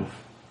yourself,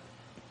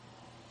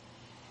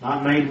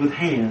 not made with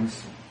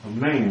hands of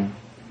man,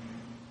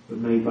 but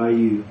made by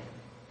you.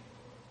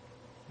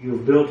 You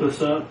have built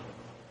us up,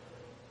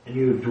 and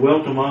you have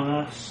dwelt among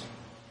us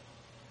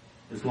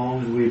as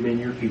long as we have been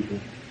your people.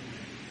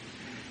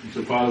 And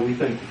so, Father, we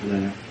thank you for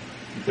that.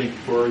 We thank you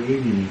for our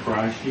union in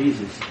Christ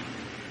Jesus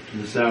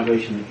and the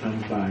salvation that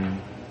comes by him.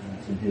 And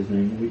it's in his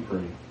name that we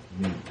pray.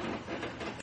 Amen.